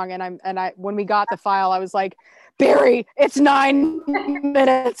great song. And I when we got the file, I was like, Barry, it's 9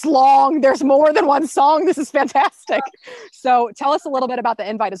 minutes long. There's more than one song. This is fantastic. So tell us a little bit about the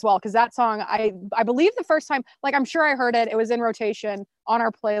invite as well, because that song, I believe the first time, like I'm sure I heard it. It was in rotation on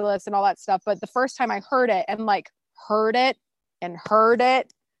our playlist and all that stuff. But the first time I heard it heard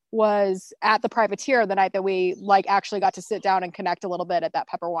it was at the Privateer, the night that we like actually got to sit down and connect a little bit at that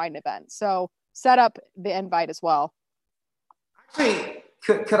Pepper Wine event. So set up the invite as well. Actually,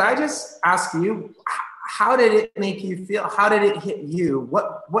 could I just ask you, how did it make you feel? How did it hit you?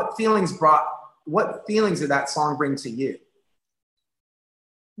 What feelings did that song bring to you?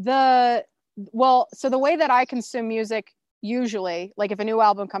 So the way that I consume music usually, like if a new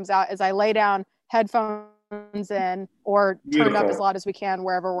album comes out, is I lay down, headphones in, or turn up as loud as we can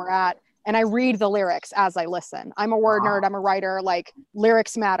wherever we're at, and I read the lyrics as I listen. I'm a word nerd, I'm a writer, like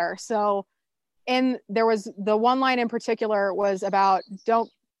lyrics matter. So there was the one line in particular was about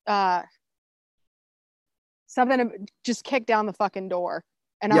something, just kick down the fucking door.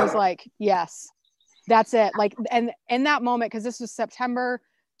 And I was like, yes, that's it. Like, and in that moment, because this was September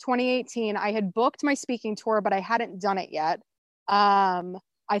 2018, I had booked my speaking tour, but I hadn't done it yet.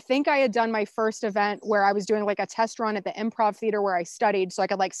 I think I had done my first event where I was doing like a test run at the Improv Theater where I studied, so I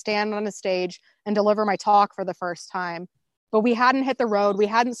could like stand on a stage and deliver my talk for the first time. But we hadn't hit the road. We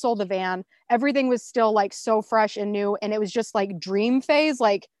hadn't sold the van. Everything was still like so fresh and new. And it was just like dream phase.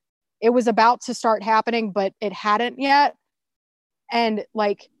 Like it was about to start happening, but it hadn't yet. And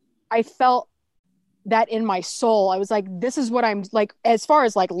like, I felt that in my soul. I was like, this is what I'm like, as far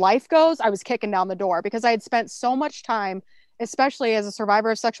as like life goes, I was kicking down the door because I had spent so much time, especially as a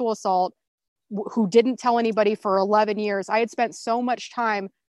survivor of sexual assault, who didn't tell anybody for 11 years. I had spent so much time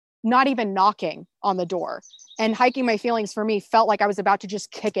not even knocking on the door. And Hiking My Feelings for me felt like I was about to just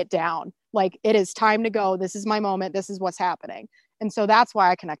kick it down. Like, it is time to go. This is my moment. This is what's happening. And so that's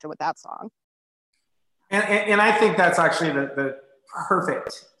why I connected with that song. And I think that's actually the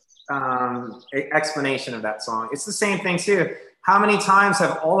perfect explanation of that song. It's the same thing too. How many times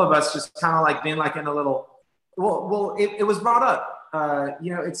have all of us just kind of like been like in a little, it was brought up,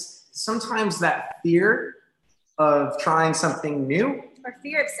 it's sometimes that fear of trying something new. Or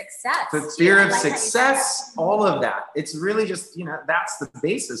fear of success. The fear of success, all of that. It's really just, that's the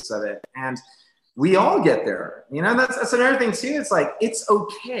basis of it. And we all get there. That's another thing too. It's like, it's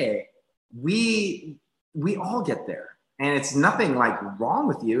okay. We all get there. And it's nothing like wrong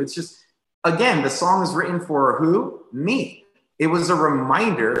with you. It's just, again, the song is written for who? Me. It was a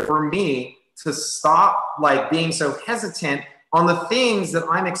reminder for me to stop like being so hesitant on the things that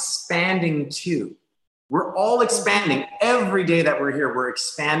I'm expanding to. We're all expanding. Every day that we're here, we're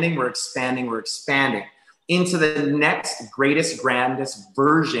expanding into the next greatest, grandest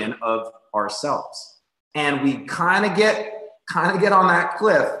version of ourselves. And we kind of get on that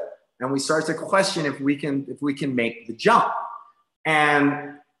cliff and we start to question if we can make the jump.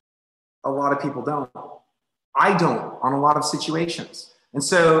 And a lot of people don't. I don't on a lot of situations. And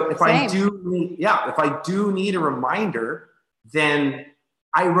so if I do need a reminder, then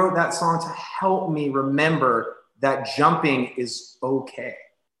I wrote that song to help me remember that jumping is okay.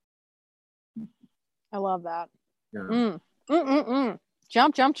 I love that. Yeah.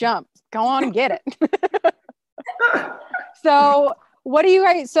 Jump. Go on and get it. So what do you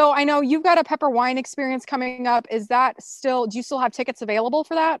guys, so I know you've got a Pepper Wine experience coming up. Do you still have tickets available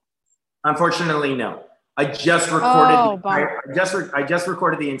for that? Unfortunately, no. I just recorded, I just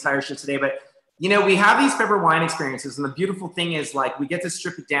recorded the entire show today, but we have these Pepper Wine experiences, and the beautiful thing is like we get to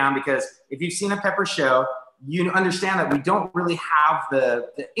strip it down, because if you've seen a Pepper show, you understand that we don't really have the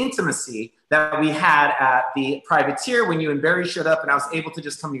intimacy that we had at the Privateer when you and Barry showed up, and I was able to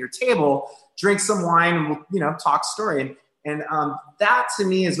just come to your table, drink some wine, and we'll talk story. And that to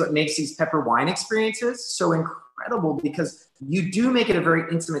me is what makes these Pepper Wine experiences so incredible, because you do make it a very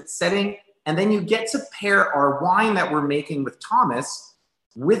intimate setting, and then you get to pair our wine that we're making with Thomas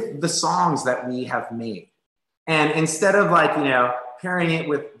with the songs that we have made. And instead of like, pairing it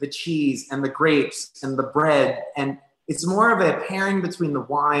with the cheese and the grapes and the bread, and it's more of a pairing between the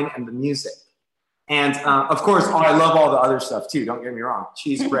wine and the music. And of course, I love all the other stuff too, don't get me wrong.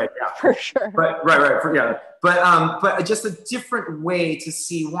 Cheese, bread, yeah. For sure. Right. But just a different way to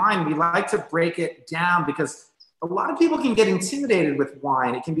see wine. We like to break it down because a lot of people can get intimidated with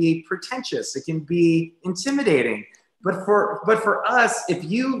wine. It can be pretentious. It can be intimidating. But for us, if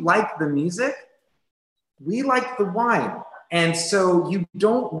you like the music, we like the wine. And so you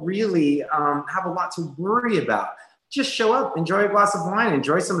don't really have a lot to worry about. just show up, enjoy a glass of wine,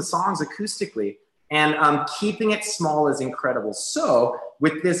 enjoy some of the songs acoustically. And keeping it small is incredible. So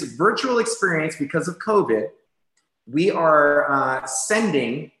with this virtual experience, because of COVID, we are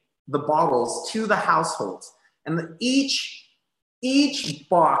sending the bottles to the households. And each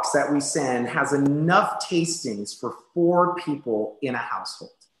box that we send has enough tastings for 4 people in a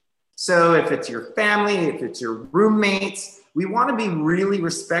household. So if it's your family, if it's your roommates, we want to be really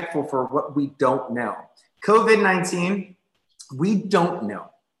respectful for what we don't know. COVID-19, we don't know.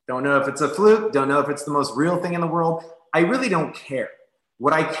 Don't know if it's a fluke, don't know if it's the most real thing in the world. I really don't care.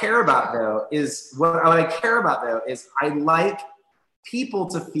 What I care about though is I like people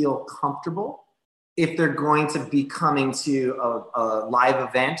to feel comfortable if they're going to be coming to a live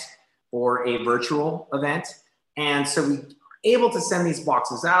event or a virtual event. And so we are able to send these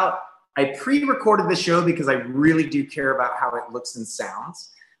boxes out. I pre-recorded the show because I really do care about how it looks and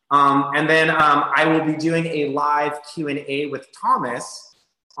sounds. And then I will be doing a live Q&A with Thomas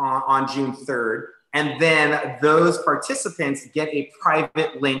on June 3rd. And then those participants get a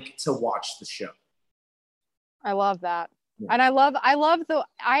private link to watch the show. I love that. Yeah. And I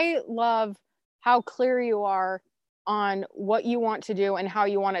love how clear you are on what you want to do and how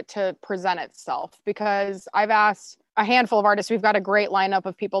you want it to present itself. Because I've asked a handful of artists, we've got a great lineup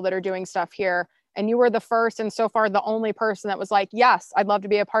of people that are doing stuff here. And you were the first and so far the only person that was like, yes, I'd love to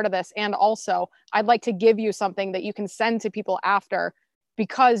be a part of this. And also I'd like to give you something that you can send to people after,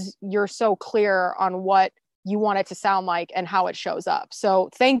 because you're so clear on what you want it to sound like and how it shows up. So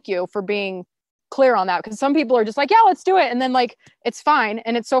thank you for being clear on that, because some people are just like, yeah, let's do it. And then like, it's fine.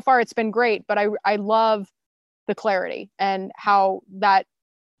 And it's so far, it's been great, but I love the clarity and how that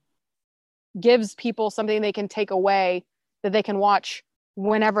gives people something they can take away that they can watch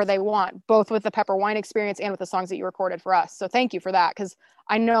whenever they want, both with the Pepper Wine experience and with the songs that you recorded for us. So thank you for that. Because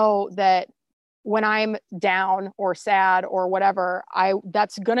I know that when I'm down or sad or whatever,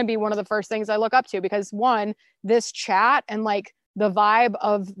 that's going to be one of the first things I look up to, because one, this chat and like the vibe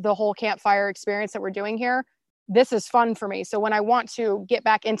of the whole campfire experience that we're doing here, this is fun for me. So when I want to get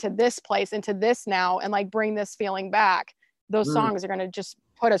back into this place, into this now, and like bring this feeling back, those songs are going to just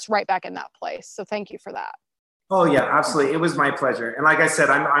put us right back in that place. So thank you for that. Oh yeah, absolutely. It was my pleasure. And like I said,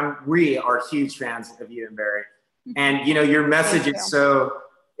 we are huge fans of you and Barry. And you know, your message is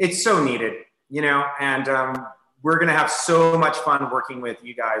it's so needed, you know, and we're going to have so much fun working with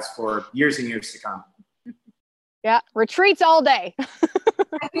you guys for years and years to come. Yeah. Retreats all day.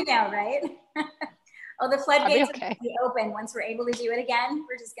 You know, right? Oh, the floodgates okay. will be open once we're able to do it again.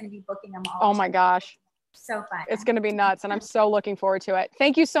 We're just going to be booking them all. Oh my gosh. So fun. It's going to be nuts. And I'm so looking forward to it.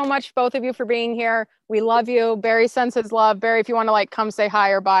 Thank you so much, both of you, for being here. We love you. Barry sends his love. Barry, if you want to like come say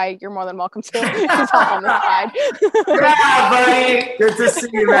hi or bye, you're more than welcome to. He's up on the side. Yeah, buddy. Good to see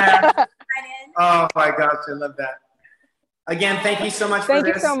you, man. Oh my gosh, I love that. Again, thank you so much for this.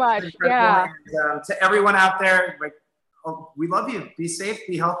 Thank you so much. Yeah. And, to everyone out there, like, we love you. Be safe,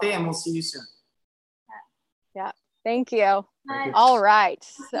 be healthy, and we'll see you soon. Yeah. Thank you. Thank you. All right.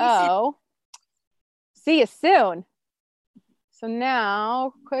 So see you soon. So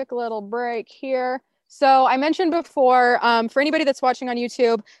now, quick little break here. So I mentioned before, for anybody that's watching on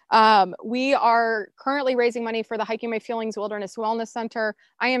YouTube, we are currently raising money for the Hiking My Feelings Wilderness Wellness Center.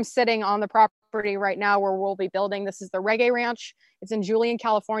 I am sitting on the property right now where we'll be building. This is the Reggae Ranch. It's in Julian,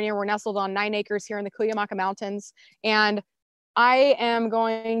 California. We're nestled on 9 acres here in the Cuyamaca Mountains. And I am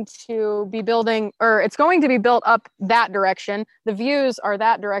going to be building, or it's going to be built up that direction. The views are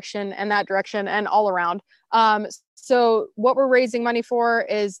that direction and all around. So what we're raising money for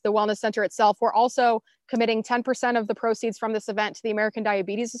is the wellness center itself. We're also committing 10% of the proceeds from this event to the American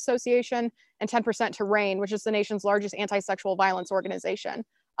Diabetes Association and 10% to RAIN, which is the nation's largest anti-sexual violence organization.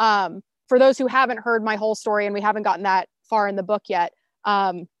 For those who haven't heard my whole story, and we haven't gotten that far in the book yet,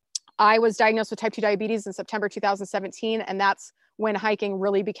 I was diagnosed with type 2 diabetes in September 2017, and that's when hiking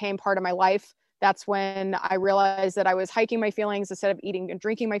really became part of my life. That's when I realized that I was hiking my feelings instead of eating and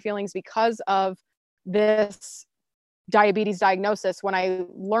drinking my feelings because of this diabetes diagnosis. When I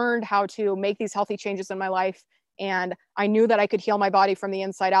learned how to make these healthy changes in my life, and I knew that I could heal my body from the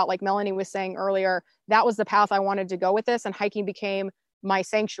inside out, like Melanie was saying earlier, that was the path I wanted to go with this. And hiking became my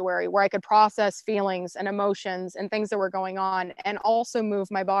sanctuary where I could process feelings and emotions and things that were going on and also move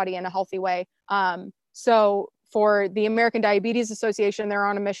my body in a healthy way. So for the American Diabetes Association, they're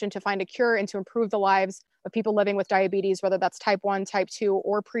on a mission to find a cure and to improve the lives of people living with diabetes, whether that's type 1, type 2,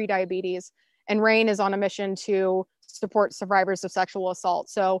 or pre-diabetes. And RAIN is on a mission to support survivors of sexual assault.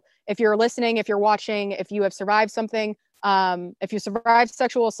 So if you're listening, if you're watching, if you have survived something, if you survived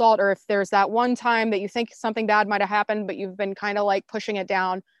sexual assault, or if there's that one time that you think something bad might have happened, but you've been kind of like pushing it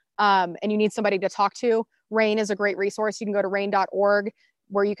down, and you need somebody to talk to, RAIN is a great resource. You can go to rain.org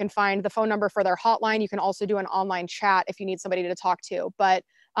where you can find the phone number for their hotline. You can also do an online chat if you need somebody to talk to. But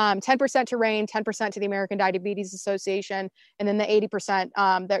 10% to RAIN, 10% to the American Diabetes Association, and then the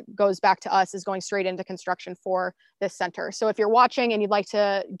 80% that goes back to us is going straight into construction for this center. So if you're watching and you'd like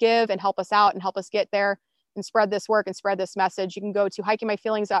to give and help us out and help us get there and spread this work and spread this message, you can go to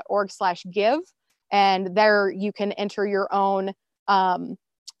hikingmyfeelings.org/give, and there you can enter your own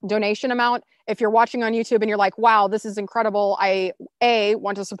donation amount. If you're watching on YouTube and you're like, wow, this is incredible, I A,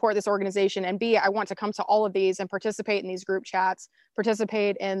 want to support this organization, and B, I want to come to all of these and participate in these group chats,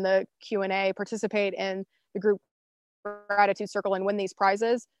 participate in the Q&A, participate in the group gratitude circle and win these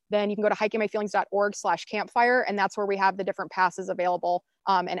prizes, then you can go to hikingmyfeelings.org/campfire, and that's where we have the different passes available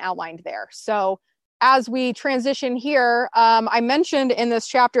and outlined there. So as we transition here, I mentioned in this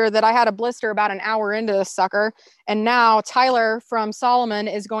chapter that I had a blister about an hour into this sucker, and now Tyler from Salomon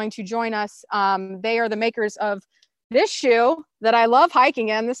is going to join us. They are the makers of this shoe that I love hiking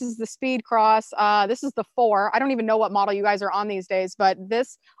in. This is the Speed Cross. This is the 4. I don't even know what model you guys are on these days, but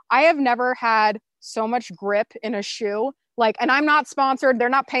this, I have never had so much grip in a shoe. Like, and I'm not sponsored. They're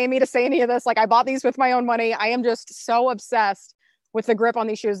not paying me to say any of this. Like, I bought these with my own money. I am just so obsessed with the grip on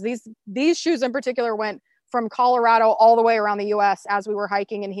these shoes. These shoes in particular went from Colorado all the way around the US as we were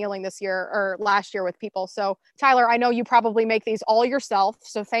hiking and healing this year or last year with people. So Tyler, I know you probably make these all yourself,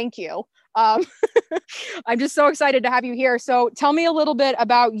 so thank you. I'm just so excited to have you here. So tell me a little bit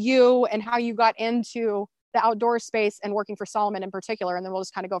about you and how you got into the outdoor space and working for Salomon in particular, and then we'll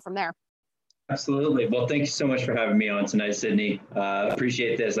just kind of go from there. Absolutely. Well, thank you so much for having me on tonight, Sydney.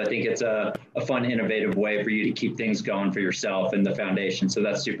 Appreciate this. I think it's a fun, innovative way for you to keep things going for yourself and the foundation. So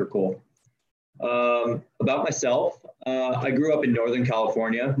that's super cool. About myself, I grew up in Northern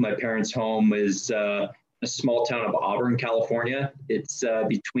California. My parents' home is a small town of Auburn, California. It's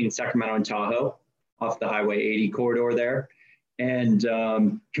between Sacramento and Tahoe, off the Highway 80 corridor there. And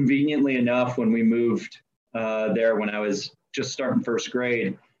conveniently enough, when we moved there when I was just starting first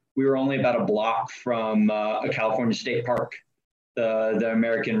grade, we were only about a block from a California state park. The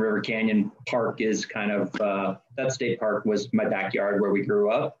American River Canyon Park is kind of, that state park was my backyard where we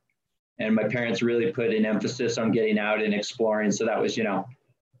grew up. And my parents really put an emphasis on getting out and exploring. So that was,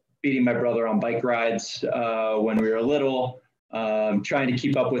 beating my brother on bike rides when we were little, trying to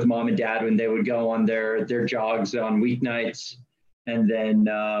keep up with mom and dad when they would go on their jogs on weeknights. And then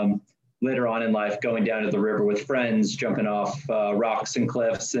later on in life, going down to the river with friends, jumping off rocks and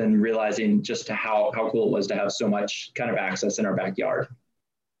cliffs, and realizing just how cool it was to have so much kind of access in our backyard.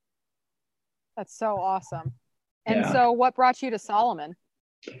 That's so awesome. And Yeah. so what brought you to Salomon?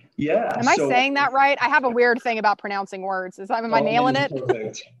 Yeah. Am I saying that right? I have a weird thing about pronouncing words. Am I nailing it?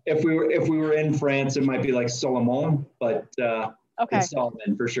 Perfect. If we were in France, it might be like Solomon, but Okay, it's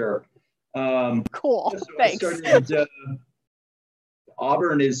Solomon for sure. cool. So Thanks.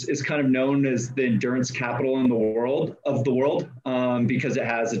 Auburn is kind of known as the endurance capital in the world because it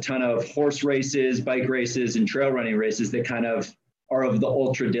has a ton of horse races, bike races, and trail running races that kind of are of the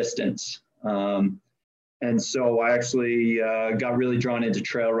ultra distance. And so I actually got really drawn into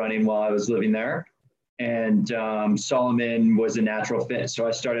trail running while I was living there. And Salomon was a natural fit. So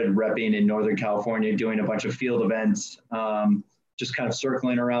I started repping in Northern California, doing a bunch of field events, just kind of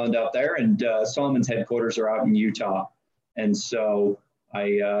circling around out there. And Salomon's headquarters are out in Utah. And so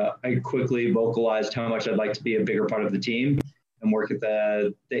I quickly vocalized how much I'd like to be a bigger part of the team and work at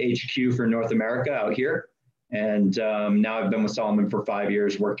the HQ for North America out here. And now I've been with Salomon for 5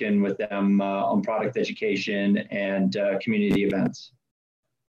 years, working with them on product education and community events.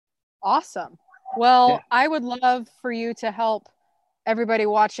 Awesome. Well, Yeah. I would love for you to help everybody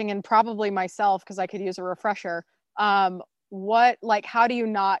watching, and probably myself, because I could use a refresher. How do you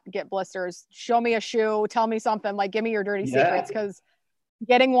not get blisters? Show me a shoe, tell me something, like give me your dirty secrets, because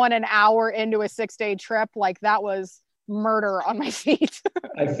getting one an hour into a 6-day trip, like that was murder on my feet.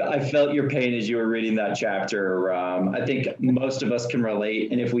 I felt your pain as you were reading that chapter. I think most of us can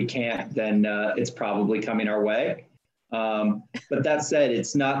relate. And if we can't, then it's probably coming our way. But that said,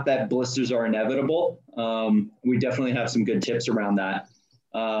 it's not that blisters are inevitable. We definitely have some good tips around that.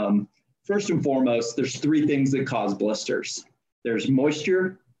 First and foremost, there's 3 things that cause blisters. There's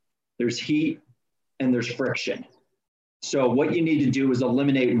moisture, there's heat, and there's friction. So what you need to do is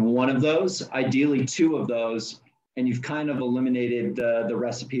eliminate one of those, ideally 2 of those, and you've kind of eliminated the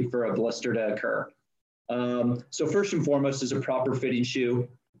recipe for a blister to occur. So first and foremost is a proper fitting shoe.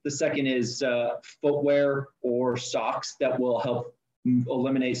 The second is footwear or socks that will help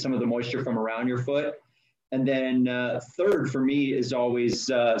eliminate some of the moisture from around your foot. And then third for me is always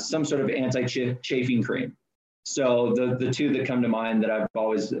some sort of anti-chafing cream. So the two that come to mind that I've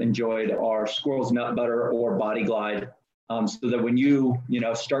always enjoyed are Squirrel's Nut Butter or Body Glide. So that when you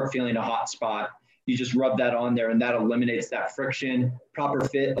start feeling a hot spot, you just rub that on there and that eliminates that friction. Proper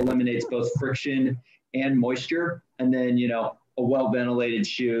fit eliminates both friction and moisture. And then, a well-ventilated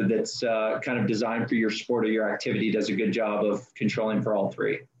shoe that's kind of designed for your sport or your activity does a good job of controlling for all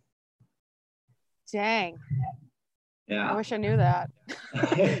three. Dang. Yeah. I wish I knew that.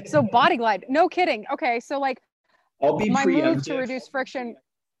 So Body Glide, no kidding. Okay. So like I'll be my preemptive. move to reduce friction.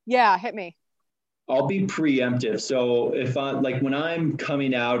 Yeah. Hit me. I'll be preemptive. So if when I'm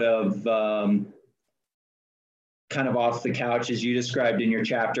coming out of kind of off the couch, as you described in your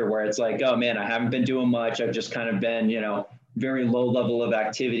chapter, where it's like, oh man, I haven't been doing much. I've just kind of been, very low level of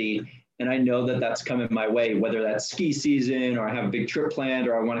activity. And I know that that's coming my way, whether that's ski season or I have a big trip planned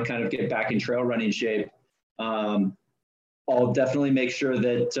or I want to kind of get back in trail running shape. I'll definitely make sure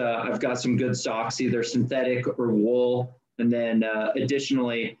that I've got some good socks, either synthetic or wool. And then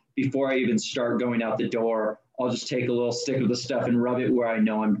additionally, before I even start going out the door, I'll just take a little stick of the stuff and rub it where I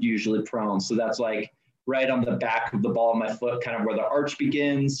know I'm usually prone. So that's like right on the back of the ball of my foot, kind of where the arch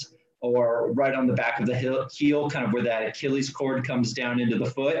begins, or right on the back of the heel, kind of where that Achilles cord comes down into the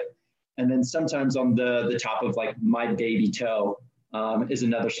foot. And then sometimes on the top of like my baby toe is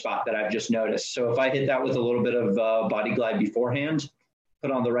another spot that I've just noticed. So if I hit that with a little bit of Body Glide beforehand,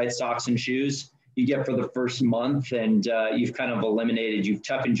 put on the right socks and shoes, you get for the first month and you've kind of you've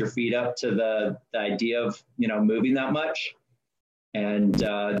toughened your feet up to the idea of, moving that much. And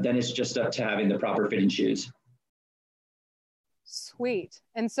then it's just up to having the proper fitting shoes. Sweet.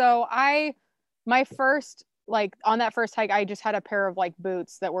 And so my first, like on that first hike, I just had a pair of like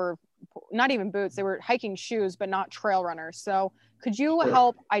boots that were not even boots. They were hiking shoes, but not trail runners. So could you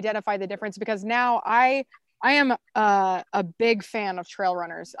help identify the difference? Because now I am a big fan of trail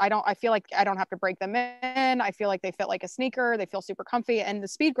runners. I feel like I don't have to break them in. I feel like they fit like a sneaker. They feel super comfy. And the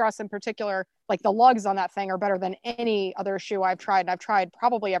Speedgrass in particular, like the lugs on that thing are better than any other shoe I've tried. And I've tried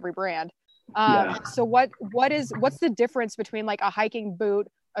probably every brand. So what's the difference between like a hiking boot,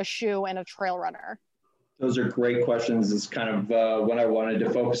 a shoe, and a trail runner? Those are great questions. It's kind of what I wanted to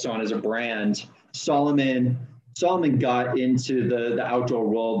focus on as a brand. Salomon got into the outdoor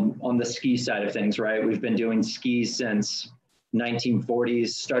world on the ski side of things, right? We've been doing skis since 1940s,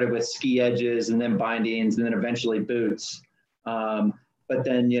 started with ski edges and then bindings and then eventually boots. But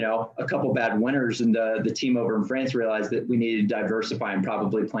then, a couple bad winters and the team over in France realized that we needed to diversify and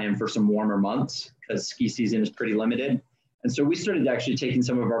probably plan for some warmer months because ski season is pretty limited. And so we started actually taking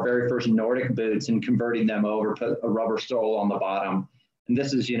some of our very first Nordic boots and converting them over, put a rubber sole on the bottom. And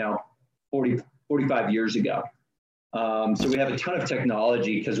this is, 45 years ago. So we have a ton of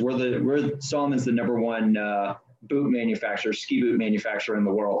technology because Salomon's the number one ski boot manufacturer in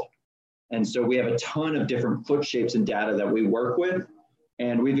the world. And so we have a ton of different foot shapes and data that we work with.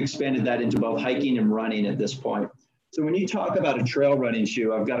 And we've expanded that into both hiking and running at this point. So when you talk about a trail running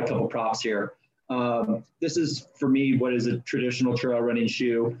shoe, I've got a couple props here. This is, for me, what is a traditional trail running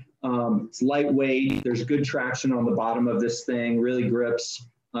shoe. It's lightweight. There's good traction on the bottom of this thing, really grips.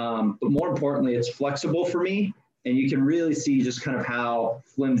 But more importantly, it's flexible for me. And you can really see just kind of how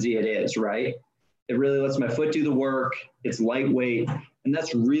flimsy it is, right? It really lets my foot do the work. It's lightweight. And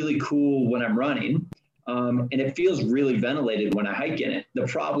that's really cool when I'm running. And it feels really ventilated when I hike in it. The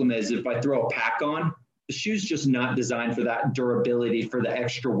problem is if I throw a pack on, the shoe's just not designed for that durability, for the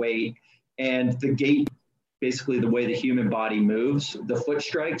extra weight. And the gait, basically the way the human body moves, the foot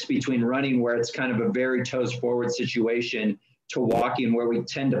strikes between running where it's kind of a very toes forward situation to walking where we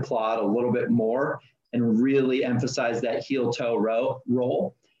tend to plod a little bit more and really emphasize that heel toe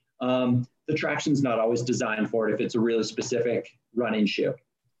roll. The traction's not always designed for it if it's a really specific running shoe.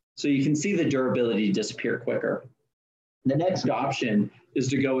 So you can see the durability disappear quicker. The next option is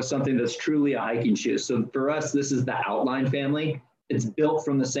to go with something that's truly a hiking shoe. So for us, this is the Outline family. It's built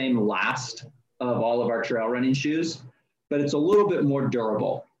from the same last of all of our trail running shoes, but it's a little bit more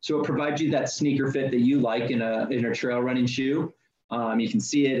durable. So it provides you that sneaker fit that you like in a trail running shoe. You can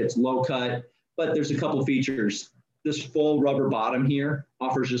see it, it's low cut, but there's a couple features. This full rubber bottom here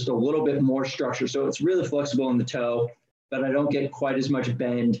offers just a little bit more structure. So it's really flexible in the toe, but I don't get quite as much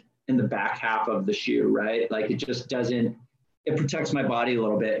bend in the back half of the shoe, right? Like it just doesn't, it protects my body a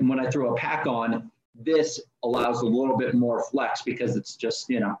little bit. And when I throw a pack on, this allows a little bit more flex because it's just,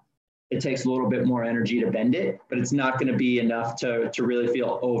 it takes a little bit more energy to bend it, but it's not going to be enough to really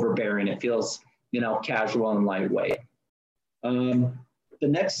feel overbearing. It feels, casual and lightweight. The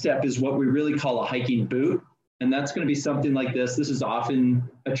next step is what we really call a hiking boot. And that's going to be something like this. This is often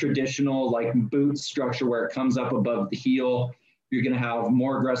a traditional like boot structure where it comes up above the heel. You're going to have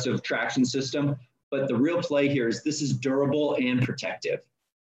more aggressive traction system, But the real play here is this is durable and protective,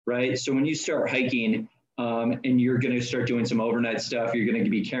 right? So when you start hiking and you're going to start doing some overnight stuff, you're going to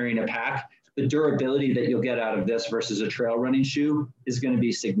be carrying a pack, the durability that you'll get out of this versus a trail running shoe is going to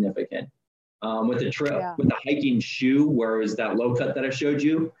be significant. With the hiking shoe, where it was that low cut that I showed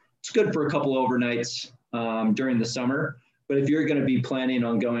you, it's good for a couple overnights during the summer. But if you're going to be planning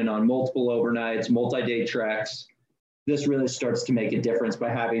on going on multiple overnights, multi-day treks, this really starts to make a difference by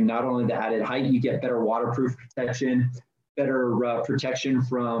having not only the added height, you get better waterproof protection, better protection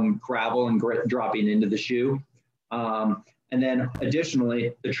from gravel and grit dropping into the shoe. And then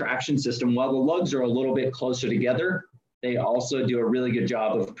additionally, the traction system, while the lugs are a little bit closer together, they also do a really good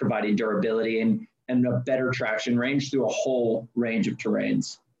job of providing durability and a better traction range through a whole range of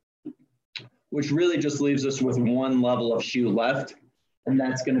terrains, which really just leaves us with one level of shoe left, and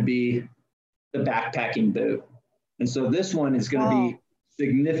that's going to be the backpacking boot. And so this one is going to be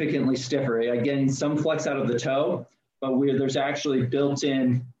significantly stiffer. Again, some flex out of the toe, but there's actually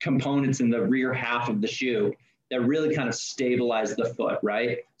built-in components in the rear half of the shoe that really kind of stabilize the foot,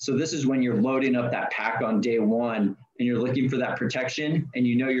 right? So this is when you're loading up that pack on day one and you're looking for that protection and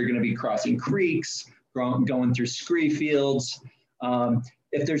you know you're going to be crossing creeks, going through scree fields.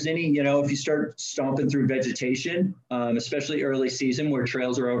 If there's any, if you start stomping through vegetation, especially early season where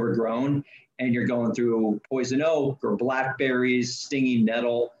trails are overgrown and you're going through poison oak or blackberries, stinging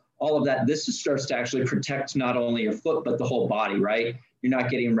nettle, all of that, this starts to actually protect not only your foot, but the whole body, right? You're not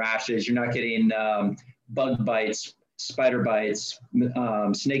getting rashes, you're not getting bug bites, spider bites,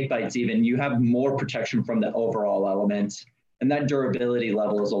 snake bites even. You have more protection from the overall elements, and that durability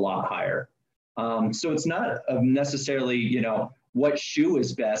level is a lot higher. So it's not necessarily, what shoe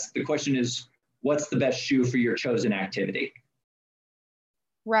is best. The question is, what's the best shoe for your chosen activity?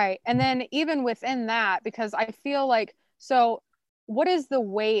 Right. And then even within that, because I feel like, so what is the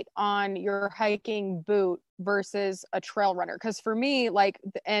weight on your hiking boot versus a trail runner? Because for me,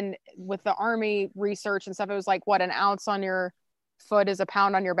 and with the Army research and stuff, it was like, what, an ounce on your foot is a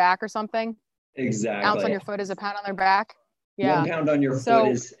pound on your back or something? Exactly. Ounce on your foot is a pound on their back. Yeah. 1 pound on your foot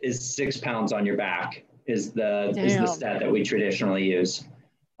is 6 pounds on your back is the stat that we traditionally use.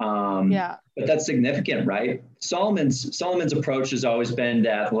 But that's significant, right? Salomon's approach has always been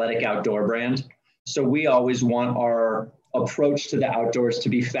the athletic outdoor brand. So we always want our approach to the outdoors to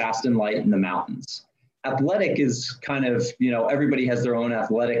be fast and light in the mountains. Athletic is kind of, everybody has their own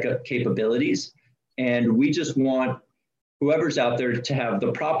athletic capabilities. And we just want whoever's out there to have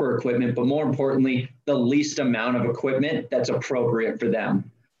the proper equipment, but more importantly, the least amount of equipment that's appropriate for them.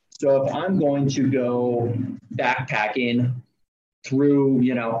 So if I'm going to go backpacking through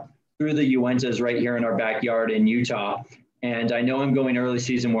the Uintas right here in our backyard in Utah, and I know I'm going early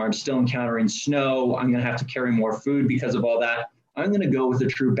season where I'm still encountering snow, I'm going to have to carry more food because of all that, I'm going to go with a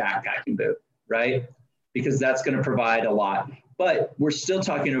true backpacking boot, right? Because that's going to provide a lot. But we're still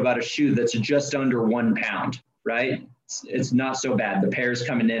talking about a shoe that's just under 1 pound, right? It's not so bad. The pair's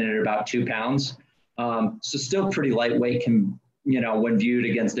coming in at about 2 pounds. So still pretty lightweight when viewed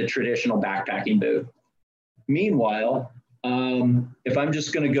against a traditional backpacking boot. Meanwhile, if I'm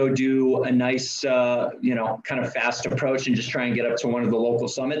just going to go do a nice, kind of fast approach and just try and get up to one of the local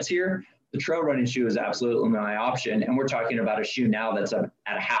summits here, the trail running shoe is absolutely my option. And we're talking about a shoe now that's at a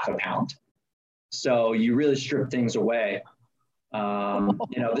 0.5 pound. So you really strip things away.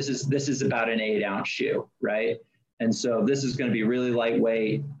 This is about an 8-ounce shoe, right? And so this is going to be really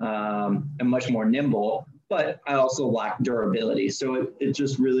lightweight and much more nimble, but I also lack durability. So it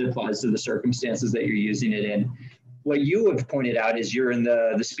just really applies to the circumstances that you're using it in. What you have pointed out is you're in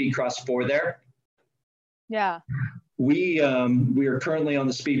the Speedcross 4 there. Yeah. We are currently on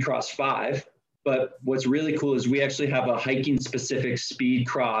the Speedcross 5, but what's really cool is we actually have a hiking specific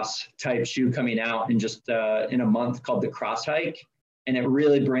Speedcross type shoe coming out in just in a month called the Cross Hike. And it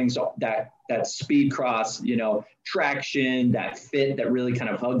really brings that Speedcross, traction, that fit that really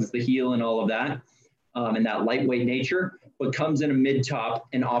kind of hugs the heel and all of that, and that lightweight nature, but comes in a mid-top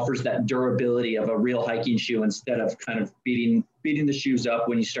and offers that durability of a real hiking shoe instead of kind of beating the shoes up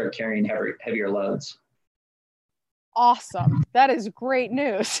when you start carrying heavier loads. Awesome. That is great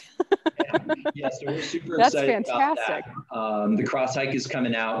news. Yeah, so we're super That's excited fantastic. about that. The Cross Hike is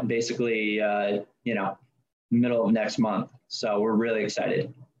coming out basically, middle of next month. So we're really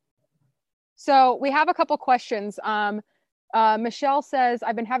excited. So we have a couple questions. Michelle says,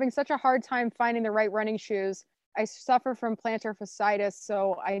 I've been having such a hard time finding the right running shoes. I suffer from plantar fasciitis,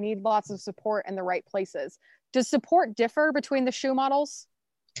 so I need lots of support in the right places. Does support differ between the shoe models?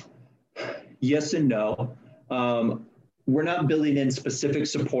 Yes and no. We're not building in specific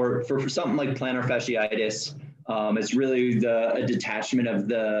support for something like plantar fasciitis. It's really a detachment of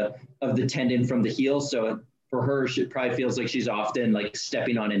the tendon from the heel. So for her, she probably feels like she's often like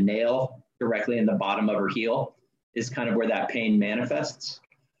stepping on a nail directly in the bottom of her heel is kind of where that pain manifests.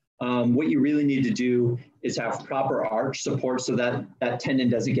 What you really need to do is have proper arch support so that that tendon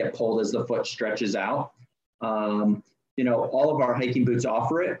doesn't get pulled as the foot stretches out. All of our hiking boots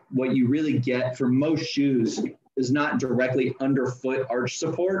offer it. What you really get for most shoes is not directly underfoot arch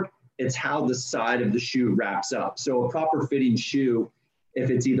support. It's how the side of the shoe wraps up. So a proper fitting shoe,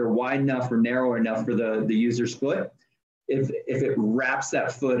 if it's either wide enough or narrow enough for the user's foot, if it wraps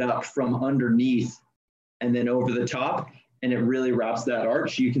that foot up from underneath and then over the top, and it really wraps that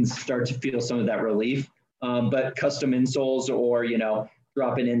arch, you can start to feel some of that relief. But custom insoles or,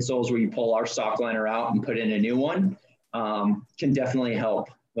 drop-in insoles where you pull our sock liner out and put in a new one can definitely help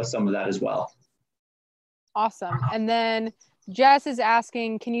with some of that as well. Awesome. And then Jess is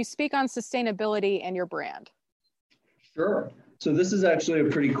asking, can you speak on sustainability and your brand? Sure. So this is actually a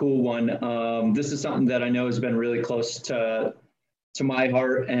pretty cool one. This is something that I know has been really close to my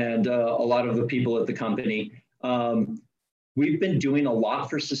heart and a lot of the people at the company. We've been doing a lot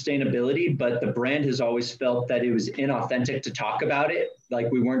for sustainability, but the brand has always felt that it was inauthentic to talk about it. Like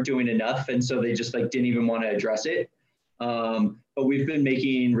we weren't doing enough. And so they just didn't even want to address it. But we've been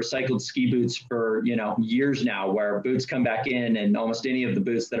making recycled ski boots for, years now, where boots come back in, and almost any of the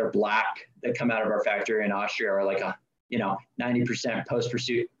boots that are black that come out of our factory in Austria are like 90%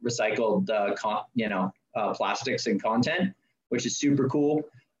 post-pursuit recycled, plastics and content, which is super cool.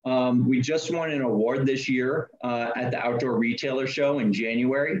 We just won an award this year at the Outdoor Retailer Show in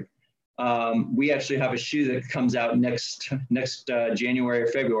January. We actually have a shoe that comes out next January or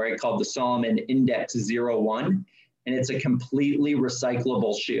February called the Salomon Index 01, and it's a completely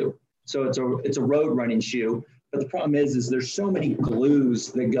recyclable shoe. So it's a road running shoe, but the problem is there's so many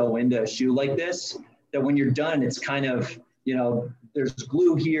glues that go into a shoe like this that when you're done, it's kind of, there's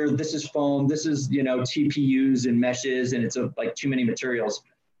glue here, this is foam, this is, TPUs and meshes, and it's too many materials.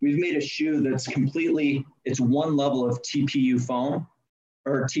 We've made a shoe that's it's one level of TPU foam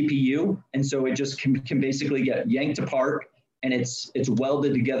or TPU. And so it just can basically get yanked apart, and it's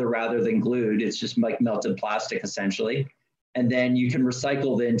welded together rather than glued. It's just like melted plastic essentially. And then you can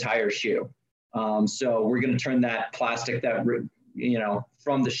recycle the entire shoe. So we're going to turn that plastic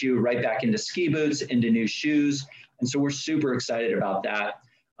from the shoe right back into ski boots, into new shoes. And so we're super excited about that.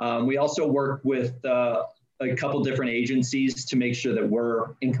 We also work with a couple different agencies to make sure that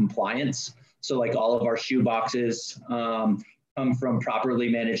we're in compliance. So all of our shoe boxes come from properly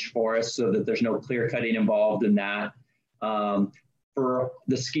managed forests so that there's no clear cutting involved in that. For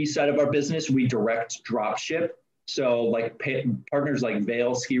the ski side of our business, we direct drop ship. So partners like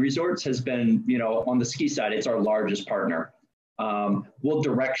Vail Ski Resorts has been, on the ski side, it's our largest partner. We'll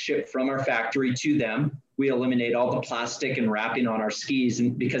direct ship from our factory to them. We eliminate all the plastic and wrapping on our skis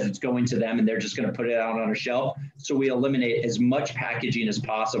because it's going to them and they're just going to put it out on a shelf. So we eliminate as much packaging as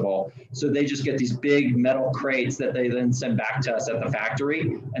possible. So they just get these big metal crates that they then send back to us at the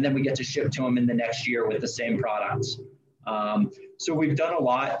factory. And then we get to ship to them in the next year with the same products. So we've done a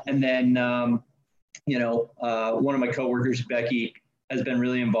lot. And then, one of my coworkers, Becky, has been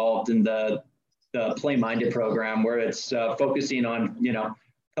really involved in the Play Minded program, where it's focusing on,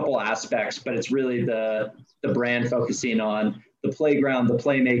 a couple aspects, but it's really the brand focusing on the playground, the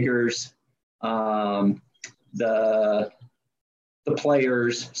playmakers, the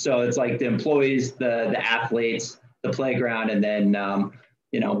players. So it's like the employees, the athletes, the playground, and then,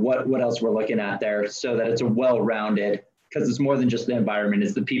 what else we're looking at there, so that it's a well-rounded, because it's more than just the environment,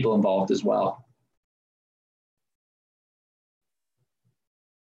 it's the people involved as well.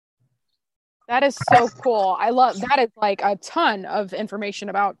 That is so cool. I love that. Is a ton of information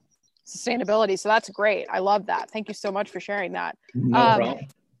about sustainability. So that's great. I love that. Thank you so much for sharing that. No problem.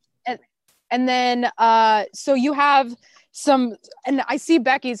 And then, so you have some, and I see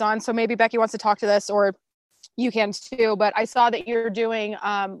Becky's on, so maybe Becky wants to talk to this, or you can too, but I saw that you're doing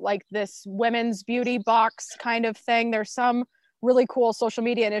this women's beauty box kind of thing. There's some really cool social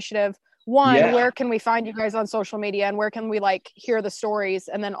media initiative. Where can we find you guys on social media, and where can we hear the stories?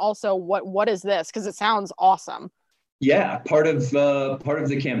 And then also what is this? Because it sounds awesome. Yeah. Part of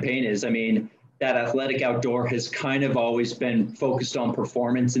the campaign is, that athletic outdoor has kind of always been focused on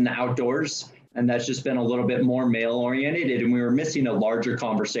performance in the outdoors. And that's just been a little bit more male oriented. And we were missing a larger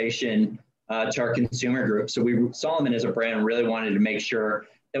conversation to our consumer group. So Salomon as a brand really wanted to make sure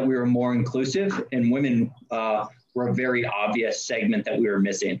that we were more inclusive, and women were a very obvious segment that we were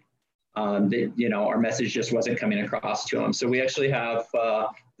missing. Our message just wasn't coming across to them. So we actually have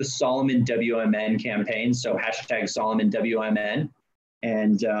the Salomon WMN campaign. So #SalomonWMN.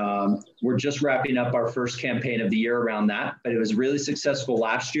 And we're just wrapping up our first campaign of the year around that, but it was really successful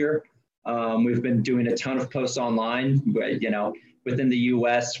last year. We've been doing a ton of posts online, but, within the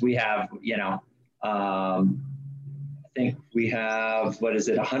US, we have, I think we have,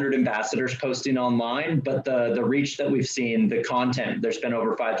 100 ambassadors posting online, but the reach that we've seen, the content, there's been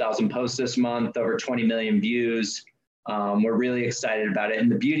over 5,000 posts this month, over 20 million views. We're really excited about it.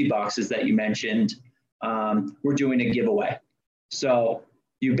 And the beauty boxes that you mentioned, we're doing a giveaway. So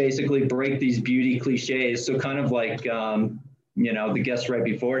you basically break these beauty cliches. So kind of like, the guests right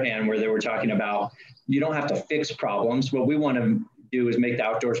beforehand where they were talking about, you don't have to fix problems. What we want to do is make the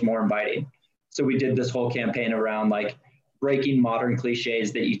outdoors more inviting. So we did this whole campaign around like breaking modern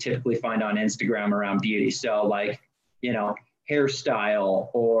cliches that you typically find on Instagram around beauty. So like, hairstyle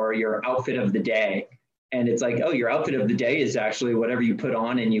or your outfit of the day. And it's like, oh, your outfit of the day is actually whatever you put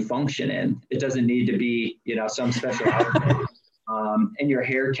on and you function in. It doesn't need to be, some special outfit. And your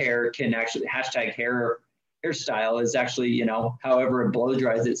hair care can actually hairstyle is actually, however it blow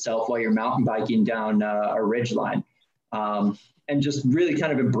dries itself while you're mountain biking down a ridge line. And just really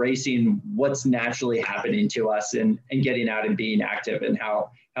kind of embracing what's naturally happening to us and getting out and being active and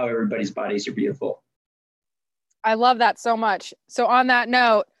how everybody's bodies are beautiful. I love that so much. So on that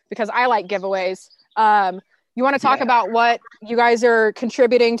note, because I like giveaways, you want to talk about what you guys are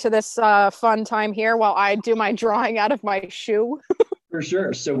contributing to this fun time here while I do my drawing out of my shoe? For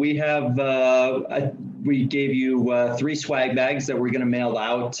sure. So we have, we gave you 3 swag bags that we're going to mail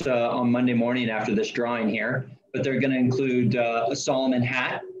out on Monday morning after this drawing here, but they're going to include a Salomon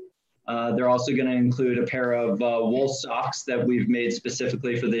hat. They're also going to include a pair of wool socks that we've made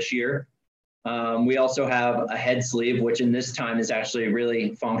specifically for this year. We also have a head sleeve, which in this time is actually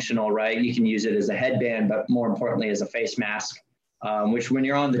really functional, right? You can use it as a headband, but more importantly as a face mask, which when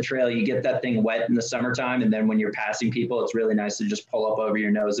you're on the trail, you get that thing wet in the summertime. And then when you're passing people, it's really nice to just pull up over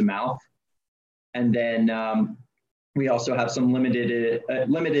your nose and mouth. And then we also have some limited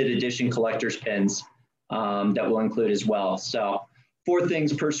edition collector's pins that will include as well. So 4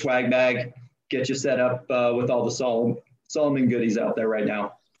 things per swag bag, get you set up with all the Salomon goodies out there right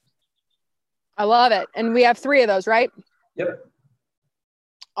now. I love it. And we have 3 of those, right? Yep.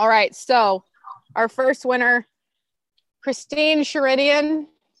 All right. So our first winner, Christine Sheridan,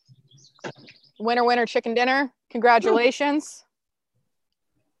 winner, chicken dinner. Congratulations.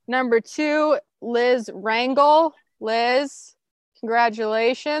 Number 2, Liz Rangel. Liz,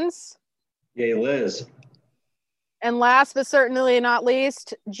 congratulations. Yay, Liz. And last but certainly not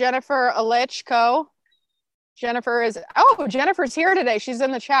least, Jennifer Alichko. Jennifer's here today. She's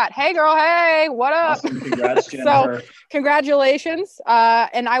in the chat. Hey girl, hey, what up? Awesome. Congrats, Jennifer. So congratulations.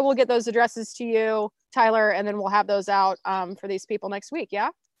 And I will get those addresses to you, Tyler, and then we'll have those out for these people next week. Yeah.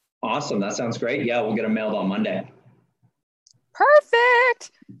 Awesome. That sounds great. Yeah, we'll get them mailed on Monday.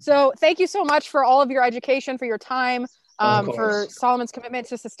 Perfect. So thank you so much for all of your education, for your time, for Salomon's commitment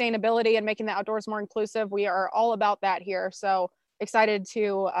to sustainability and making the outdoors more inclusive. We are all about that here. So excited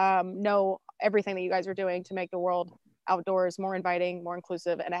to know everything that you guys are doing to make the world outdoors more inviting, more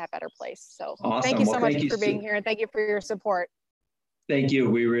inclusive, and a better place. So awesome. Thank you so much for being here, and thank you for your support. Thank you.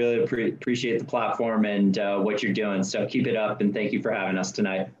 We really appreciate the platform and what you're doing. So keep it up, and thank you for having us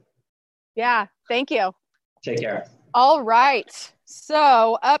tonight. Yeah, thank you. Take care. All right.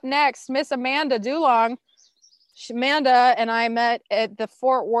 So up next, Miss Amanda Dulong. Amanda and I met at the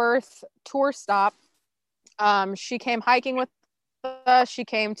Fort Worth tour stop. She came hiking with us. She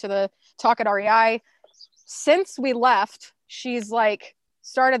came to the talk at REI. Since we left, she's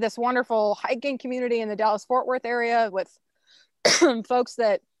started this wonderful hiking community in the Dallas-Fort Worth area with folks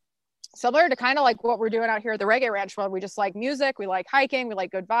that similar to kind of like what we're doing out here at the Reggae Ranch, where we just like music, we like hiking, we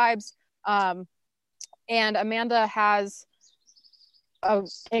like good vibes. And Amanda has an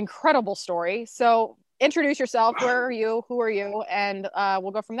incredible story. So introduce yourself. Where are you? Who are you? And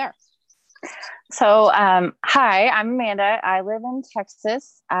we'll go from there. So, hi, I'm Amanda. I live in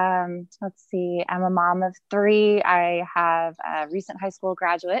Texas. Let's see. I'm a mom of 3. I have a recent high school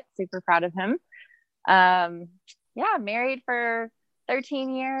graduate. Super proud of him. Married for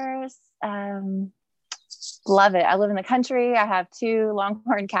 13 years. Love it. I live in the country. I have 2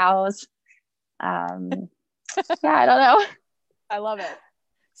 longhorn cows. I don't know. I love it.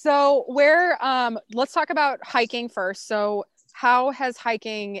 So let's talk about hiking first. So how has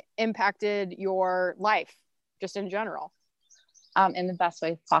hiking impacted your life just in general? In the best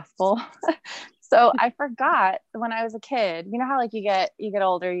way possible. So I forgot when I was a kid, you know how you get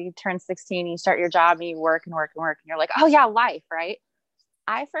older, you turn 16, you start your job and you work and work and work. And you're like, oh yeah, life, right?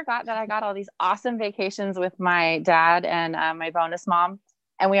 I forgot that I got all these awesome vacations with my dad and my bonus mom.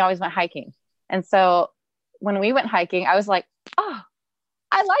 And we always went hiking. And so when we went hiking, I was like, oh,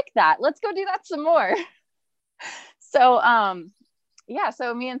 like that. Let's go do that some more. So, yeah,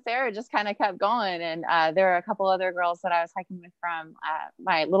 so me and Sarah just kind of kept going. And there are a couple other girls that I was hiking with from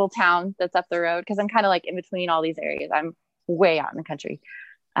my little town that's up the road, because I'm kind of like in between all these areas. I'm way out in the country.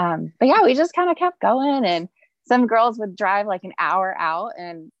 But yeah, we just kind of kept going, and some girls would drive like an hour out,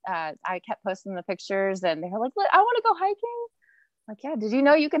 and I kept posting the pictures, and they were like, I want to go hiking. Like, yeah, did you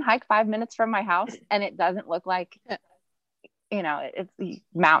know you can hike 5 minutes from my house and it doesn't look like, it's the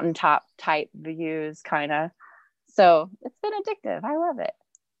mountaintop type views kind of. So it's been addictive. I love it.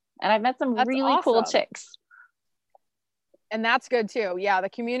 And I've met some That's really cool awesome. chicks. And that's good too. Yeah, the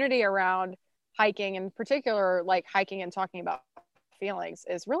community around hiking, in particular, like hiking and talking about feelings,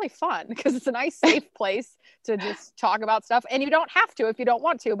 is really fun because it's a nice safe place to just talk about stuff. And you don't have to if you don't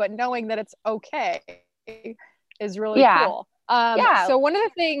want to, but knowing that it's okay is really cool. So one of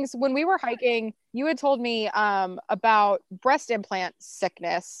the things when we were hiking, you had told me about breast implant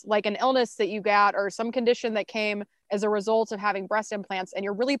sickness, like an illness that you got or some condition that came as a result of having breast implants. And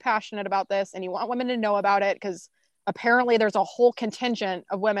you're really passionate about this and you want women to know about it because apparently there's a whole contingent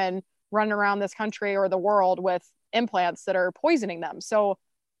of women running around this country or the world with implants that are poisoning them. So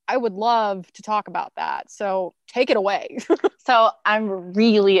I would love to talk about that. So take it away. So I'm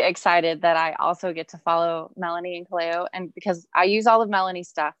really excited that I also get to follow Melanie and Kaleo, and because I use all of Melanie's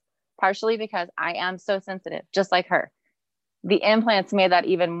stuff, partially because I am so sensitive, just like her. The implants made that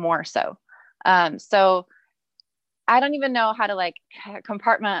even more so. So I don't even know how to like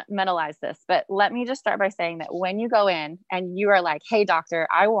compartmentalize this, but let me just start by saying that when you go in and you are like, hey doctor,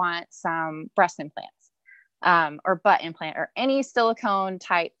 I want some breast implants. Or butt implant or any silicone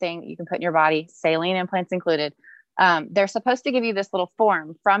type thing that you can put in your body, saline implants included. They're supposed to give you this little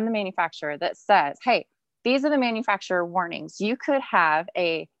form from the manufacturer that says, hey, these are the manufacturer warnings. You could have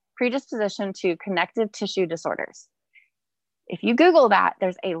a predisposition to connective tissue disorders. If you Google that,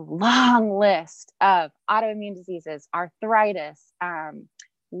 there's a long list of autoimmune diseases, arthritis,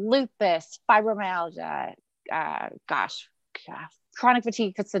 lupus, fibromyalgia, chronic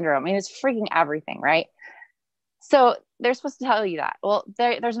fatigue syndrome. I mean, it's freaking everything, right? So they're supposed to tell you that. Well,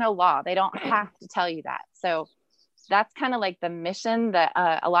 there's no law. They don't have to tell you that. So that's kind of like the mission that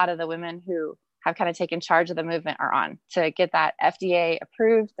a lot of the women who have kind of taken charge of the movement are on, to get that FDA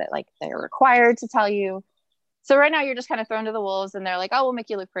approved, that like they're required to tell you. So right now you're just kind of thrown to the wolves and they're like, oh, we'll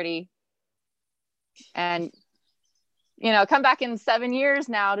make you look pretty. And, come back in 7 years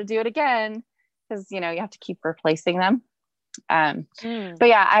now to do it again. Cause you have to keep replacing them. But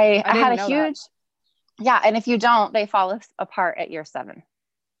yeah, I had a huge, and if you don't, they fall apart at year 7.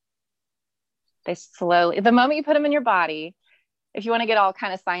 They slowly, the moment you put them in your body, if you want to get all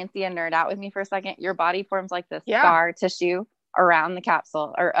kind of sciencey and nerd out with me for a second, your body forms like this scar tissue around the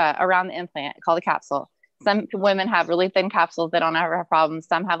capsule or around the implant called a capsule. Some women have really thin capsules. They don't ever have problems.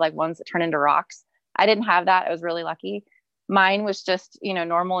 Some have like ones that turn into rocks. I didn't have that. I was really lucky. Mine was just,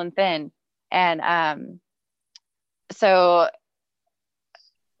 normal and thin. And so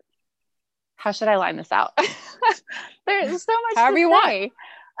how should I line this out? There's so much However to you say.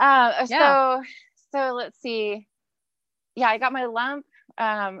 So let's see. Yeah, I got my lump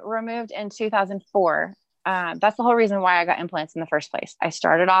removed in 2004. That's the whole reason why I got implants in the first place. I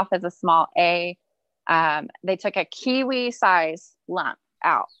started off as a small A. They took a kiwi size lump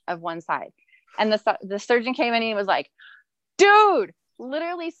out of one side. And the surgeon came in and he was like, dude,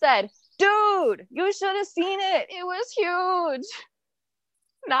 literally said, dude, you should have seen it. It was huge.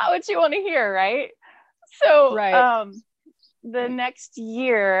 Not what you want to hear, right? So the next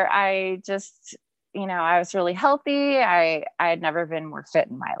year I just, I was really healthy. I had never been more fit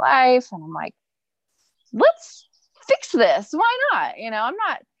in my life. And I'm like, let's fix this. Why not?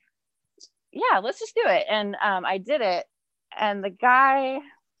 Let's just do it. And I did it. And the guy,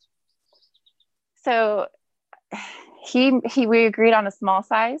 so we agreed on a small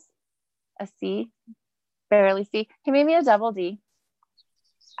size, a C, barely C. He made me a double D.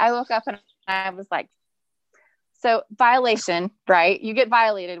 I woke up and I was like, so violation, right? You get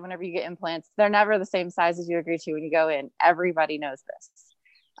violated whenever you get implants. They're never the same size as you agree to when you go in. Everybody knows this.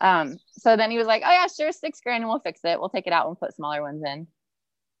 So then he was like, oh yeah, sure, $6,000 and we'll fix it. We'll take it out and put smaller ones in.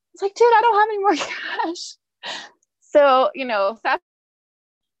 It's like, dude, I don't have any more cash. So, fast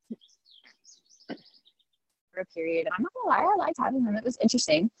for a period. I'm not gonna lie, I liked having them. It was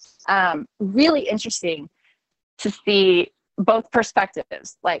interesting. Really interesting to see both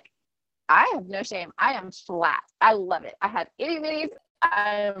perspectives. Like, I have no shame. I am flat. I love it. I had itty bitties.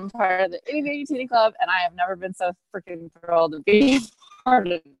 I am part of the itty bitty titty club, and I have never been so freaking thrilled to be part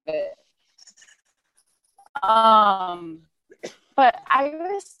of it. But I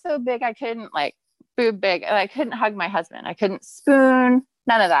was so big, I couldn't boob big, and I couldn't hug my husband. I couldn't spoon.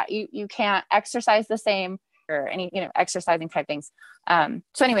 none of that. You can't exercise the same or any, exercising type things.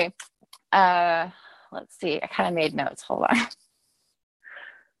 So anyway, let's see, I kind of made notes. Hold on.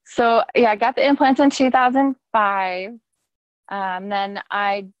 So yeah, I got the implants in 2005. Then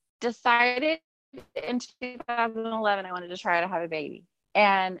I decided in 2011, I wanted to try to have a baby.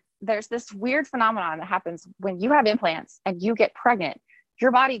 And there's this weird phenomenon that happens when you have implants and you get pregnant.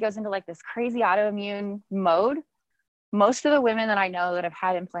 Your body goes into like this crazy autoimmune mode. Most of the women that I know that have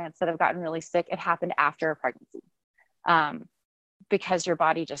had implants that have gotten really sick, it happened after a pregnancy, because your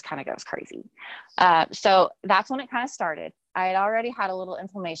body just kind of goes crazy. So that's when it kind of started. I had already had a little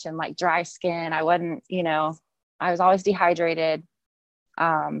inflammation, like dry skin. I wasn't, I was always dehydrated,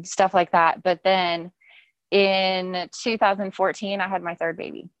 stuff like that. But then in 2014, I had my third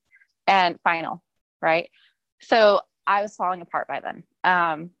baby and final, right? So I was falling apart by then.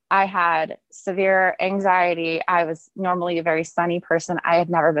 I had severe anxiety. I was normally a very sunny person. I had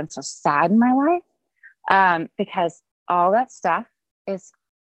never been so sad in my life, because all that stuff is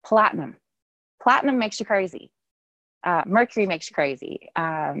platinum. Platinum makes you crazy. Mercury makes you crazy.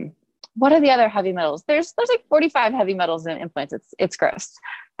 What are the other heavy metals? There's like 45 heavy metals in implants. It's gross.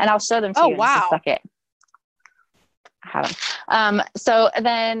 And I'll show them to you. Wow. Suck it. I have them. So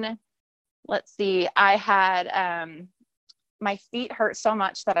then let's see, I had, my feet hurt so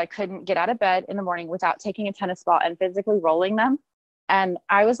much that I couldn't get out of bed in the morning without taking a tennis ball and physically rolling them. And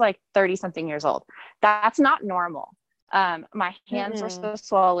I was like 30 something years old. That's not normal. My hands were so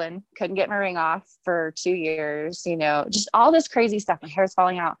swollen, couldn't get my ring off for 2 years, just all this crazy stuff. My hair's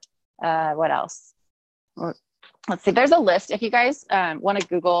falling out. What else? Let's see, there's a list. If you guys want to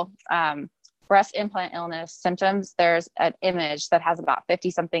Google breast implant illness symptoms, there's an image that has about 50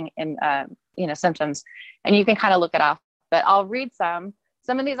 something in, symptoms, and you can kind of look it off. But I'll read some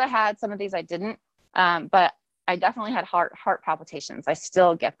of these I had, some of these I didn't. But I definitely had heart palpitations. I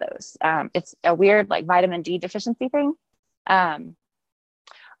still get those. It's a weird like vitamin D deficiency thing. And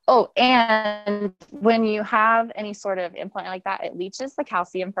when you have any sort of implant like that, it leaches the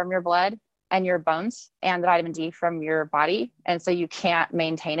calcium from your blood and your bones and the vitamin D from your body. And so you can't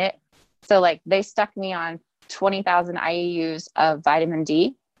maintain it. So like they stuck me on 20,000 IUs of vitamin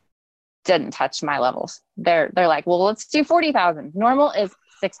D, didn't touch my levels. They're like, well, let's do 40,000. Normal is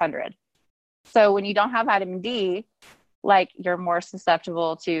 600. So when you don't have vitamin D, like you're more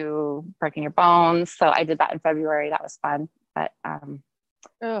susceptible to breaking your bones. So I did that in February. That was fun. But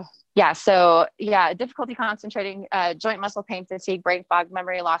difficulty concentrating, joint muscle pain, fatigue, brain fog,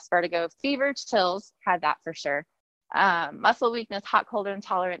 memory loss, vertigo, fever, chills, had that for sure. Muscle weakness, hot, cold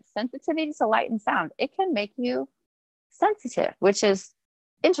intolerance, sensitivity to light and sound. It can make you sensitive, which is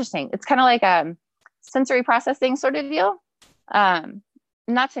interesting. It's kind of like a sensory processing sort of deal.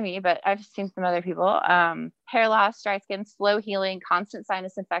 Not to me, but I've seen some other people. Hair loss, dry skin, slow healing, constant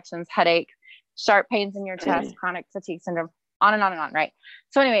sinus infections, headache, sharp pains in your chest, chronic fatigue syndrome, on and on and on, right?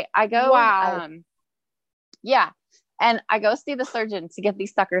 So anyway, I go, and I go see the surgeon to get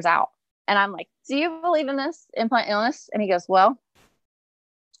these suckers out. And I'm like, do you believe in this implant illness? And he goes, well,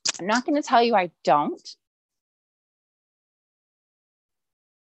 I'm not going to tell you I don't,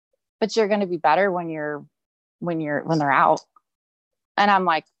 but you're going to be better when they're out. And I'm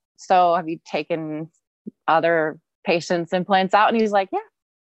like, so have you taken other patients' implants out? And he's like, yeah.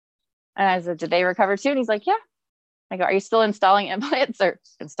 And I said, did they recover too? And he's like, yeah. I go, are you still installing implants?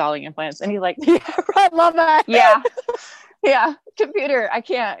 And he's like, yeah, I love that. Yeah. Yeah. Computer. I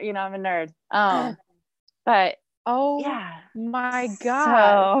can't, I'm a nerd. But yeah, my God.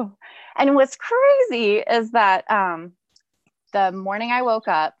 So, and what's crazy is that, the morning I woke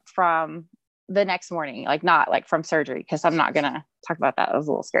up from the next morning, like not like from surgery, because I'm not going to talk about that. It was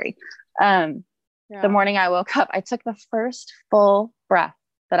a little scary. The morning I woke up, I took the first full breath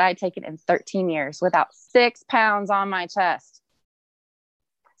that I'd taken in 13 years without 6 pounds on my chest.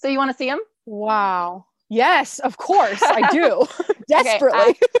 So you want to see them? Wow. Yes, of course I do. Desperately.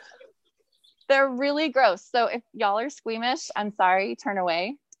 Okay, they're really gross. So if y'all are squeamish, I'm sorry, turn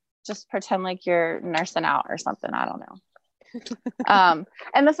away. Just pretend like you're nursing out or something. I don't know.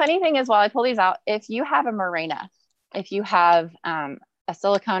 And the funny thing is, while I pull these out, if you have a Mirena, if you have a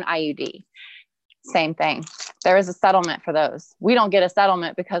silicone IUD, same thing. There is a settlement for those. We don't get a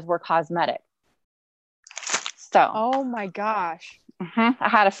settlement because we're cosmetic. So. Oh my gosh. I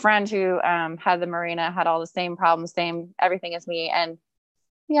had a friend who had the Mirena, had all the same problems, same everything as me. And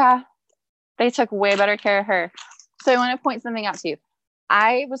yeah, they took way better care of her. So I want to point something out to you.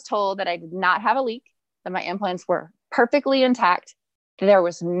 I was told that I did not have a leak, that my implants were perfectly intact. There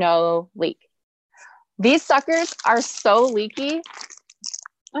was no leak. These suckers are so leaky.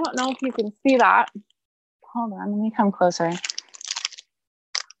 I don't know if you can see that. Hold on, let me come closer.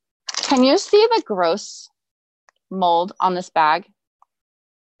 Can you see the gross mold on this bag?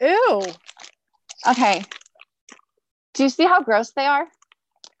 Ew. Okay. Do you see how gross they are?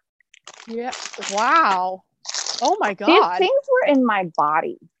 Yeah. Wow. Oh my These God. things were in my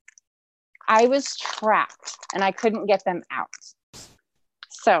body. I was trapped and I couldn't get them out.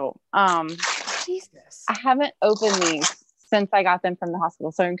 So, Jesus. I haven't opened these since I got them from the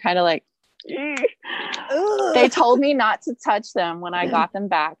hospital. So I'm kind of like, Ugh. they told me not to touch them when I got them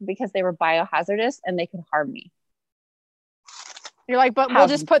back because they were biohazardous and they could harm me. You're like, but we'll How's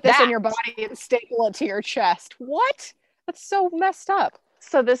just put this in that? your body and staple it to your chest. What? That's so messed up.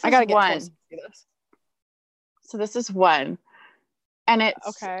 So this I is gotta get one. close to see this. So this is one. And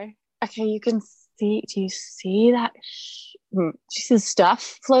it's Okay. okay. You can see, do you see that? Do you see the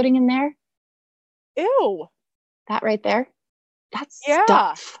stuff floating in there? Ew. That right there? That's Yeah.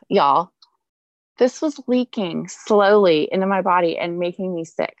 stuff, y'all. This was leaking slowly into my body and making me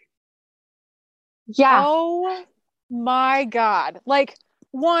sick. Yeah. Oh my God. Like,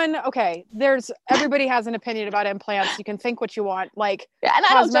 one, okay, everybody has an opinion about implants. You can think what you want. Like, Yeah, and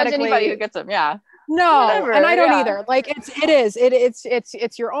I don't judge anybody cosmetically- who gets them. Yeah. no, Whatever, and I don't yeah. either. Like,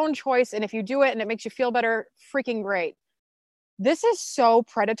 it's your own choice. And if you do it and it makes you feel better, freaking great. This is so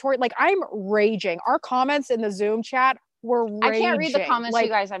predatory. Like, I'm raging. Our comments in the Zoom chat were raging. I can't read the comments, like,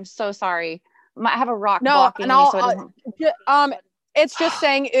 you guys. I'm so sorry. I have a rock No, blocking and me, so it doesn't. it's just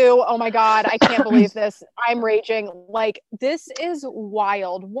saying, ew, oh my God, I can't believe this. I'm raging. Like, this is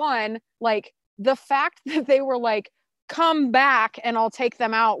wild. One, like, the fact that they were like, come back and I'll take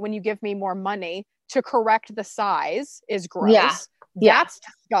them out when you give me more money to correct the size is gross. Yeah. Yeah. That's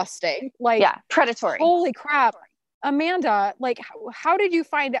disgusting. Like, Yeah, predatory. holy crap. Amanda, like, how did you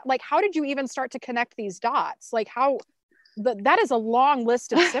find out? Like, how did you even start to connect these dots? Like, that is a long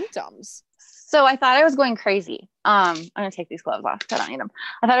list of symptoms. So I thought I was going crazy. I'm gonna take these gloves off. I don't need them.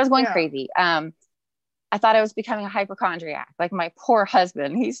 I thought I was going Yeah. crazy. I thought I was becoming a hypochondriac, like my poor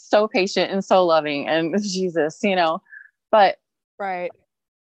husband. He's so patient and so loving, and Jesus, But Right.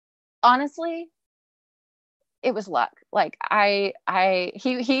 honestly, it was luck. Like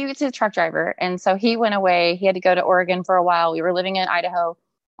he was a truck driver, and so he went away. He had to go to Oregon for a while. We were living in Idaho,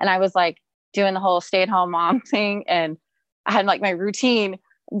 and I was like doing the whole stay-at-home mom thing, and I had like my routine.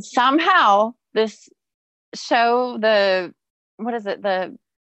 And somehow this show, the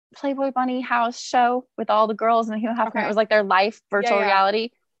Playboy Bunny House show with all the girls and the Hugh Hefner, Okay. it was like their life virtual Yeah.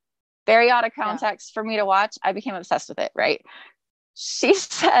 reality. Very out of context for me to watch. I became obsessed with it, right? She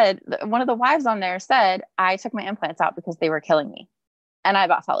said, one of the wives on there said, I took my implants out because they were killing me. And I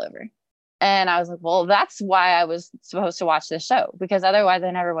about fell over. And I was like, well, that's why I was supposed to watch this show, because otherwise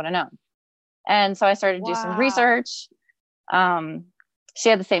I never would have known. And so I started to do some Wow. research. She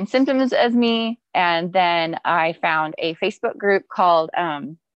had the same symptoms as me. And then I found a Facebook group called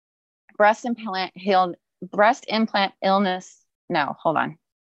Healing Breast Implant Illness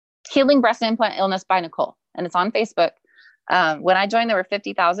by Nicole. And it's on Facebook. When I joined, there were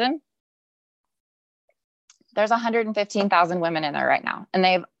 50,000. There's 115,000 women in there right now, and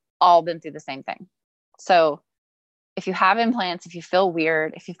they've all been through the same thing. So if you have implants, if you feel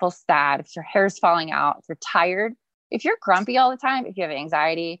weird, if you feel sad, if your hair's falling out, if you're tired, if you're grumpy all the time, if you have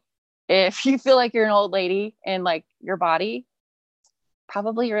anxiety, if you feel like you're an old lady in like your body,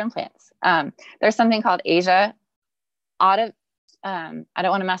 probably your implants. There's something called I don't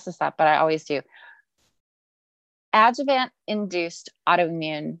want to mess this up, but I always do. Adjuvant-induced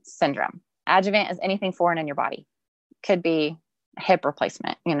autoimmune syndrome. Adjuvant is anything foreign in your body. Could be a hip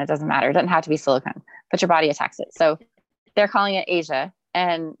replacement. It doesn't matter. It doesn't have to be silicone, but your body attacks it. So they're calling it ASIA.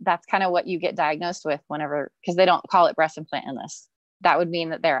 And that's kind of what you get diagnosed with whenever, because they don't call it breast implant illness. That would mean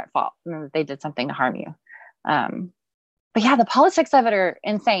that they're at fault and that they did something to harm you. But yeah, the politics of it are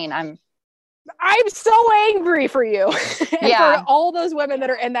insane. I'm so angry for you and Yeah. for all those women that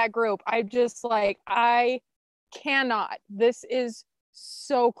are in that group. I'm just like, I cannot. This is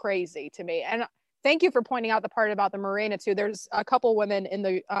so crazy to me. And thank you for pointing out the part about the Mirena too. There's a couple women in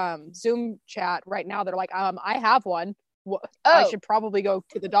the Zoom chat right now that are like, I have one. I should probably go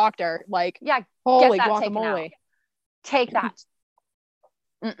to the doctor. Like, yeah, holy get that taken out. guacamole. Take that.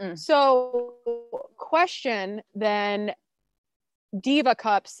 Mm-mm. So question then, Diva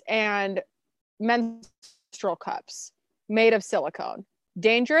cups and menstrual cups made of silicone,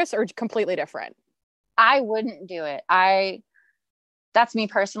 dangerous or completely different? I wouldn't do it. That's me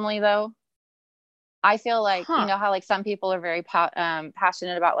personally though. I feel like, you know how like some people are very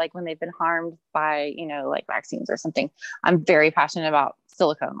passionate about like when they've been harmed by, like vaccines or something. I'm very passionate about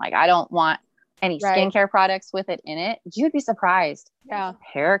silicone. Like I don't want any skincare products with it in it. You'd be surprised. Yeah.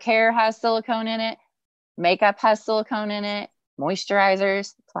 Hair care has silicone in it. Makeup has silicone in it.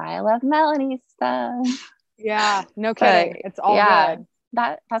 moisturizers. That's why I love Melanie stuff. Yeah, no kidding. But, It's all yeah, good.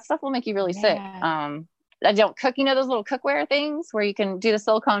 that stuff will make you really sick. Man. I don't cook, those little cookware things where you can do the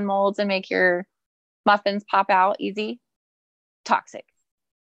silicone molds and make your muffins pop out easy. Toxic.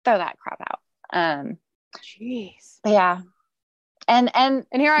 Throw that crap out. Jeez. But yeah. And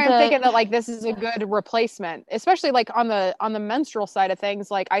here I am thinking that like this is a good replacement, especially like on the menstrual side of things.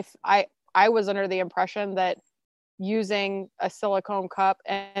 Like I was under the impression that using a silicone cup,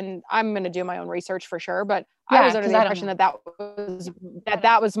 and I'm going to do my own research for sure, but I was under the impression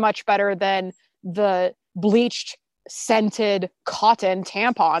that was much better than the bleached scented cotton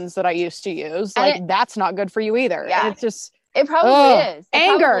tampons that I used to use. Like that's not good for you either. Yeah. And it's just it probably is.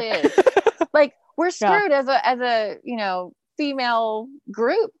 Anger. Probably is. Like we're screwed as a female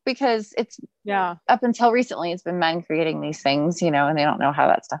group, because it's up until recently it's been men creating these things, and they don't know how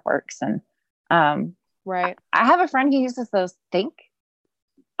that stuff works. And right. I have a friend who uses those Think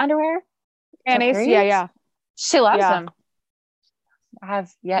underwear. Panties. Yeah. She loves them. I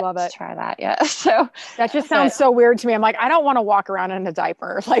have yet to try that yet. So that just sounds so weird to me. I'm like, I don't want to walk around in a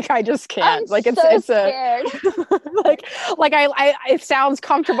diaper. Like I just can't. I'm it's scared. like I it sounds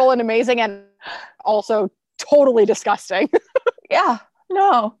comfortable and amazing and also totally disgusting. Yeah.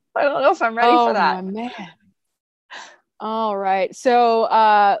 No, I don't know if I'm ready for that. Man. All right. So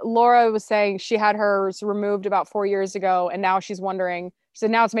Laura was saying she had hers removed about 4 years ago, and now she's wondering. So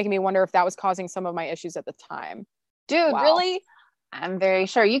now it's making me wonder if that was causing some of my issues at the time. Dude, wow. Really? I'm very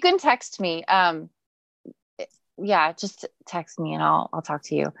sure. You can text me. Yeah, just text me and I'll talk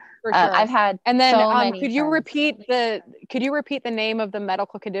to you. For sure. I've had and then so many could you friends. repeat the name of the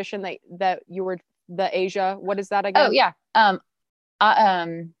medical condition that you were the Asia? What is that again? Oh yeah.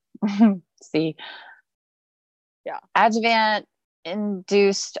 See. Yeah. Adjuvant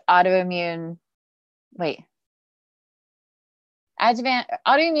induced autoimmune. Adjuvant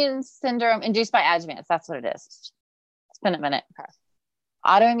autoimmune syndrome induced by adjuvants. That's what it is. It's been a minute. Okay.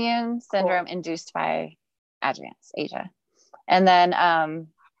 Autoimmune syndrome induced by adjuvants, Asia. And then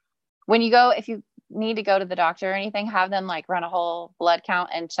when you go, if you need to go to the doctor or anything, have them like run a whole blood count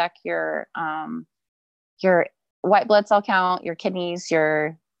and check your white blood cell count, your kidneys,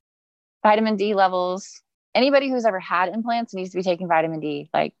 your vitamin D levels. Anybody who's ever had implants needs to be taking vitamin D.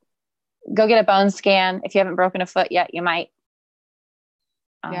 Like, go get a bone scan. If you haven't broken a foot yet, you might.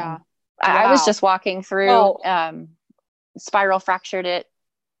 Yeah. I was just walking through, spiral fractured it.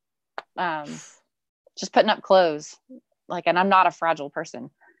 Just putting up clothes. And I'm not a fragile person.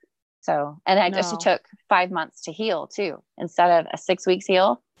 So, and it took 5 months to heal too. Instead of a 6 weeks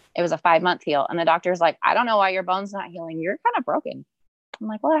heal, it was a 5 month heal. And the doctor's like, I don't know why your bone's not healing. You're kind of broken. I'm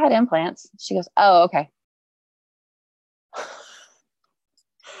like, well, I had implants. She goes, oh, okay.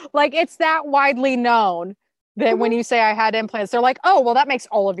 Like, it's that widely known that when you say I had implants, they're like, oh, well, that makes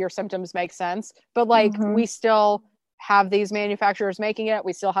all of your symptoms make sense. But we still have these manufacturers making it.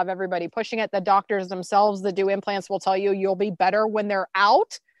 We still have everybody pushing it. The doctors themselves that do implants will tell you you'll be better when they're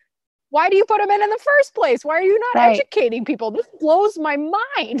out. Why do you put them in the first place? Why are you not educating people? This blows my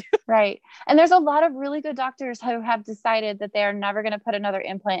mind. Right. And there's a lot of really good doctors who have decided that they are never going to put another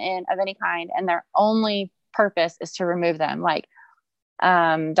implant in of any kind. And their only purpose is to remove them. Like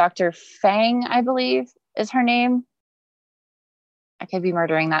Dr. Fang, I believe is her name. I could be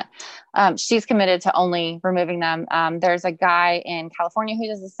murdering that. She's committed to only removing them. There's a guy in California who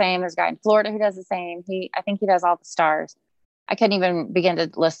does the same. There's a guy in Florida who does the same. I think he does all the stars. I couldn't even begin to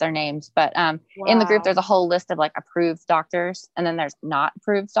list their names, but in the group, there's a whole list of approved doctors, and then there's not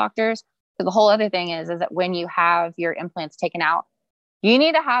approved doctors. So the whole other thing is that when you have your implants taken out, you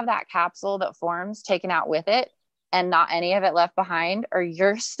need to have that capsule that forms taken out with it and not any of it left behind, or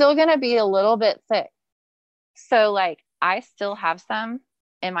you're still going to be a little bit sick. So I still have some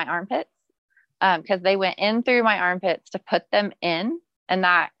in my armpits because they went in through my armpits to put them in, and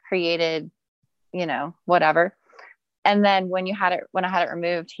that created, whatever. And then when I had it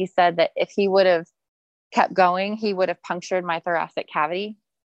removed, he said that if he would have kept going, he would have punctured my thoracic cavity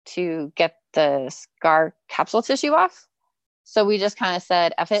to get the scar capsule tissue off. So we just kind of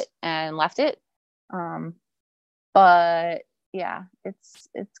said F it and left it. But yeah, it's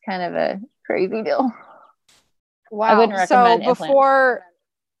kind of a crazy deal. Wow. I wouldn't recommend that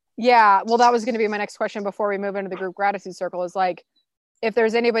was going to be my next question before we move into the group gratitude circle is if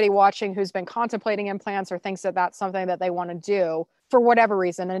there's anybody watching who's been contemplating implants or thinks that that's something that they want to do for whatever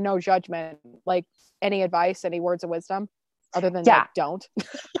reason, and no judgment, any advice, any words of wisdom other than don't.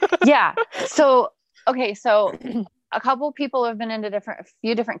 Yeah. So, okay. So a couple people have been into a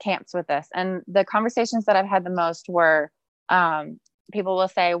few different camps with this. And the conversations that I've had the most were, people will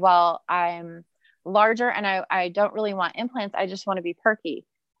say, well, I'm larger and I don't really want implants. I just want to be perky.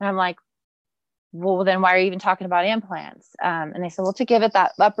 And I'm like, well, then why are you even talking about implants? And they said, well, to give it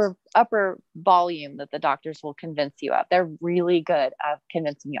that upper volume that the doctors will convince you of. They're really good at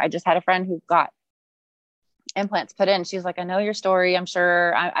convincing you. I just had a friend who got implants put in. She was like, I know your story. I'm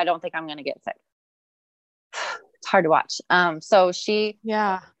sure I don't think I'm going to get sick. It's hard to watch. So she,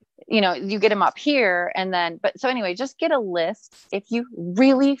 you get them up here and then, so anyway, just get a list. If you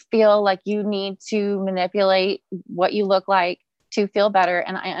really feel like you need to manipulate what you look like to feel better.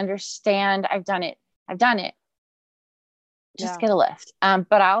 And I understand I've done it. Just get a lift.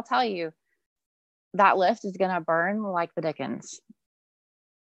 But I'll tell you, that lift is going to burn like the dickens.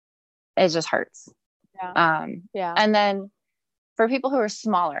 It just hurts. Yeah. And then for people who are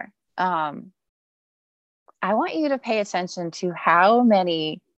smaller, I want you to pay attention to how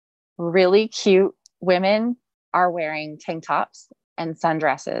many really cute women are wearing tank tops and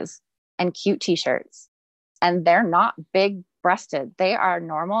sundresses and cute t-shirts. And they're not big breasted. They are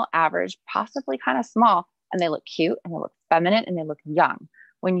normal, average, possibly kind of small, and they look cute and they look feminine and they look young.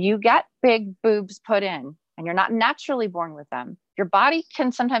 When you get big boobs put in and you're not naturally born with them, your body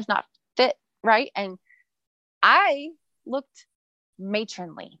can sometimes not fit, right? And I looked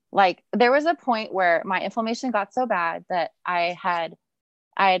matronly. Like there was a point where my inflammation got so bad that I had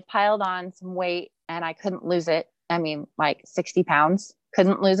piled on some weight and I couldn't lose it. I mean, like 60 pounds,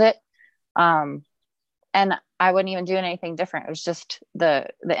 couldn't lose it. And I wasn't even doing anything different. It was just the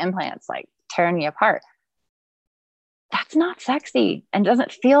implants like tearing me apart. That's not sexy and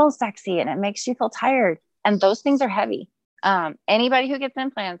doesn't feel sexy. And it makes you feel tired. And those things are heavy. Anybody who gets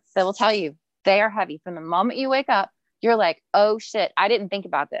implants, they will tell you they are heavy. From the moment you wake up, you're like, oh shit, I didn't think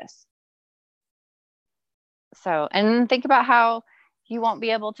about this. So, and think about how you won't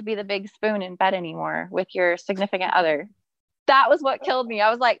be able to be the big spoon in bed anymore with your significant other. That was what killed me. I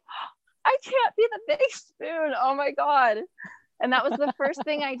was like, I can't be the big spoon. Oh my God. And that was the first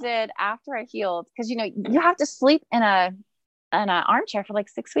thing I did after I healed. Cause you have to sleep in an armchair for like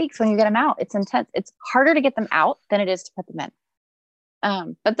 6 weeks when you get them out. It's intense. It's harder to get them out than it is to put them in.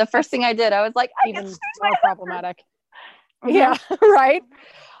 But the first thing I did, I was like, even more problematic. Yeah. Right.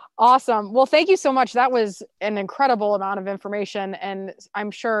 Awesome. Well, thank you so much. That was an incredible amount of information. And I'm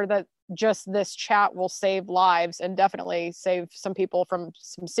sure that just this chat will save lives and definitely save some people from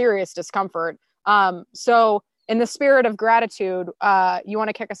some serious discomfort. So in the spirit of gratitude, you want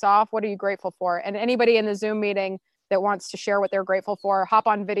to kick us off? What are you grateful for? And anybody in the Zoom meeting that wants to share what they're grateful for, hop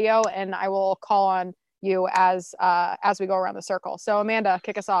on video and I will call on you as we go around the circle. So Amanda,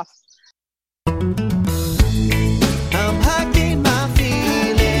 kick us off. I'm hiking my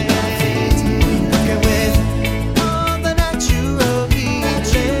feelings, working with all the natural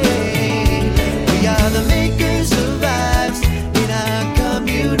healing. We are the makers of vibes in our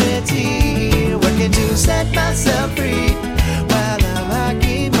community, working to set myself free while I'm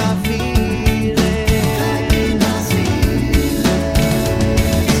hiking my feelings.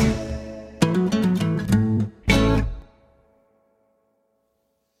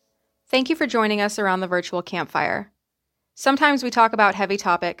 Thank you for joining us around the virtual campfire. Sometimes we talk about heavy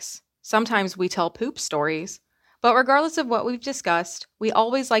topics, sometimes we tell poop stories, but regardless of what we've discussed, we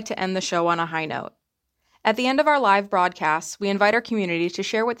always like to end the show on a high note. At the end of our live broadcasts, we invite our community to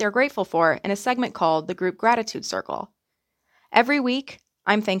share what they're grateful for in a segment called the Group Gratitude Circle. Every week,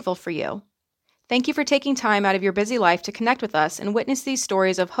 I'm thankful for you. Thank you for taking time out of your busy life to connect with us and witness these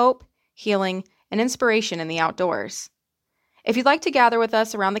stories of hope, healing, and inspiration in the outdoors. If you'd like to gather with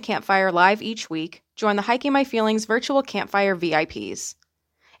us around the campfire live each week, join the Hiking My Feelings virtual campfire VIPs.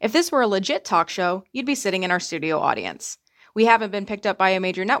 If this were a legit talk show, you'd be sitting in our studio audience. We haven't been picked up by a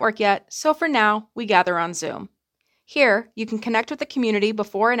major network yet, so for now, we gather on Zoom. Here, you can connect with the community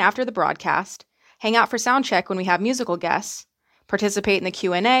before and after the broadcast, hang out for sound check when we have musical guests, participate in the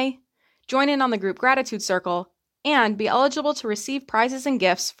Q&A, join in on the Group Gratitude Circle, and be eligible to receive prizes and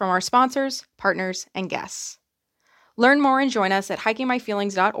gifts from our sponsors, partners, and guests. Learn more and join us at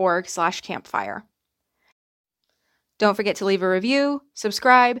hikingmyfeelings.org/campfire. Don't forget to leave a review,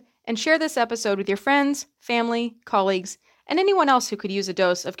 subscribe, and share this episode with your friends, family, colleagues, and anyone else who could use a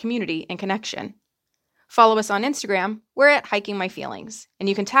dose of community and connection. Follow us on Instagram, we're at Hiking My Feelings, and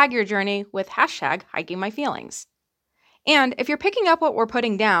you can tag your journey with #HikingMyFeelings. And if you're picking up what we're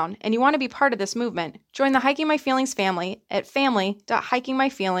putting down and you want to be part of this movement, join the Hiking My Feelings family at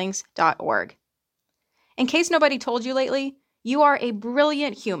family.hikingmyfeelings.org. In case nobody told you lately, you are a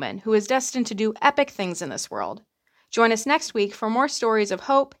brilliant human who is destined to do epic things in this world. Join us next week for more stories of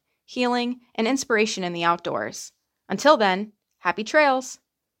hope, healing, and inspiration in the outdoors. Until then, happy trails!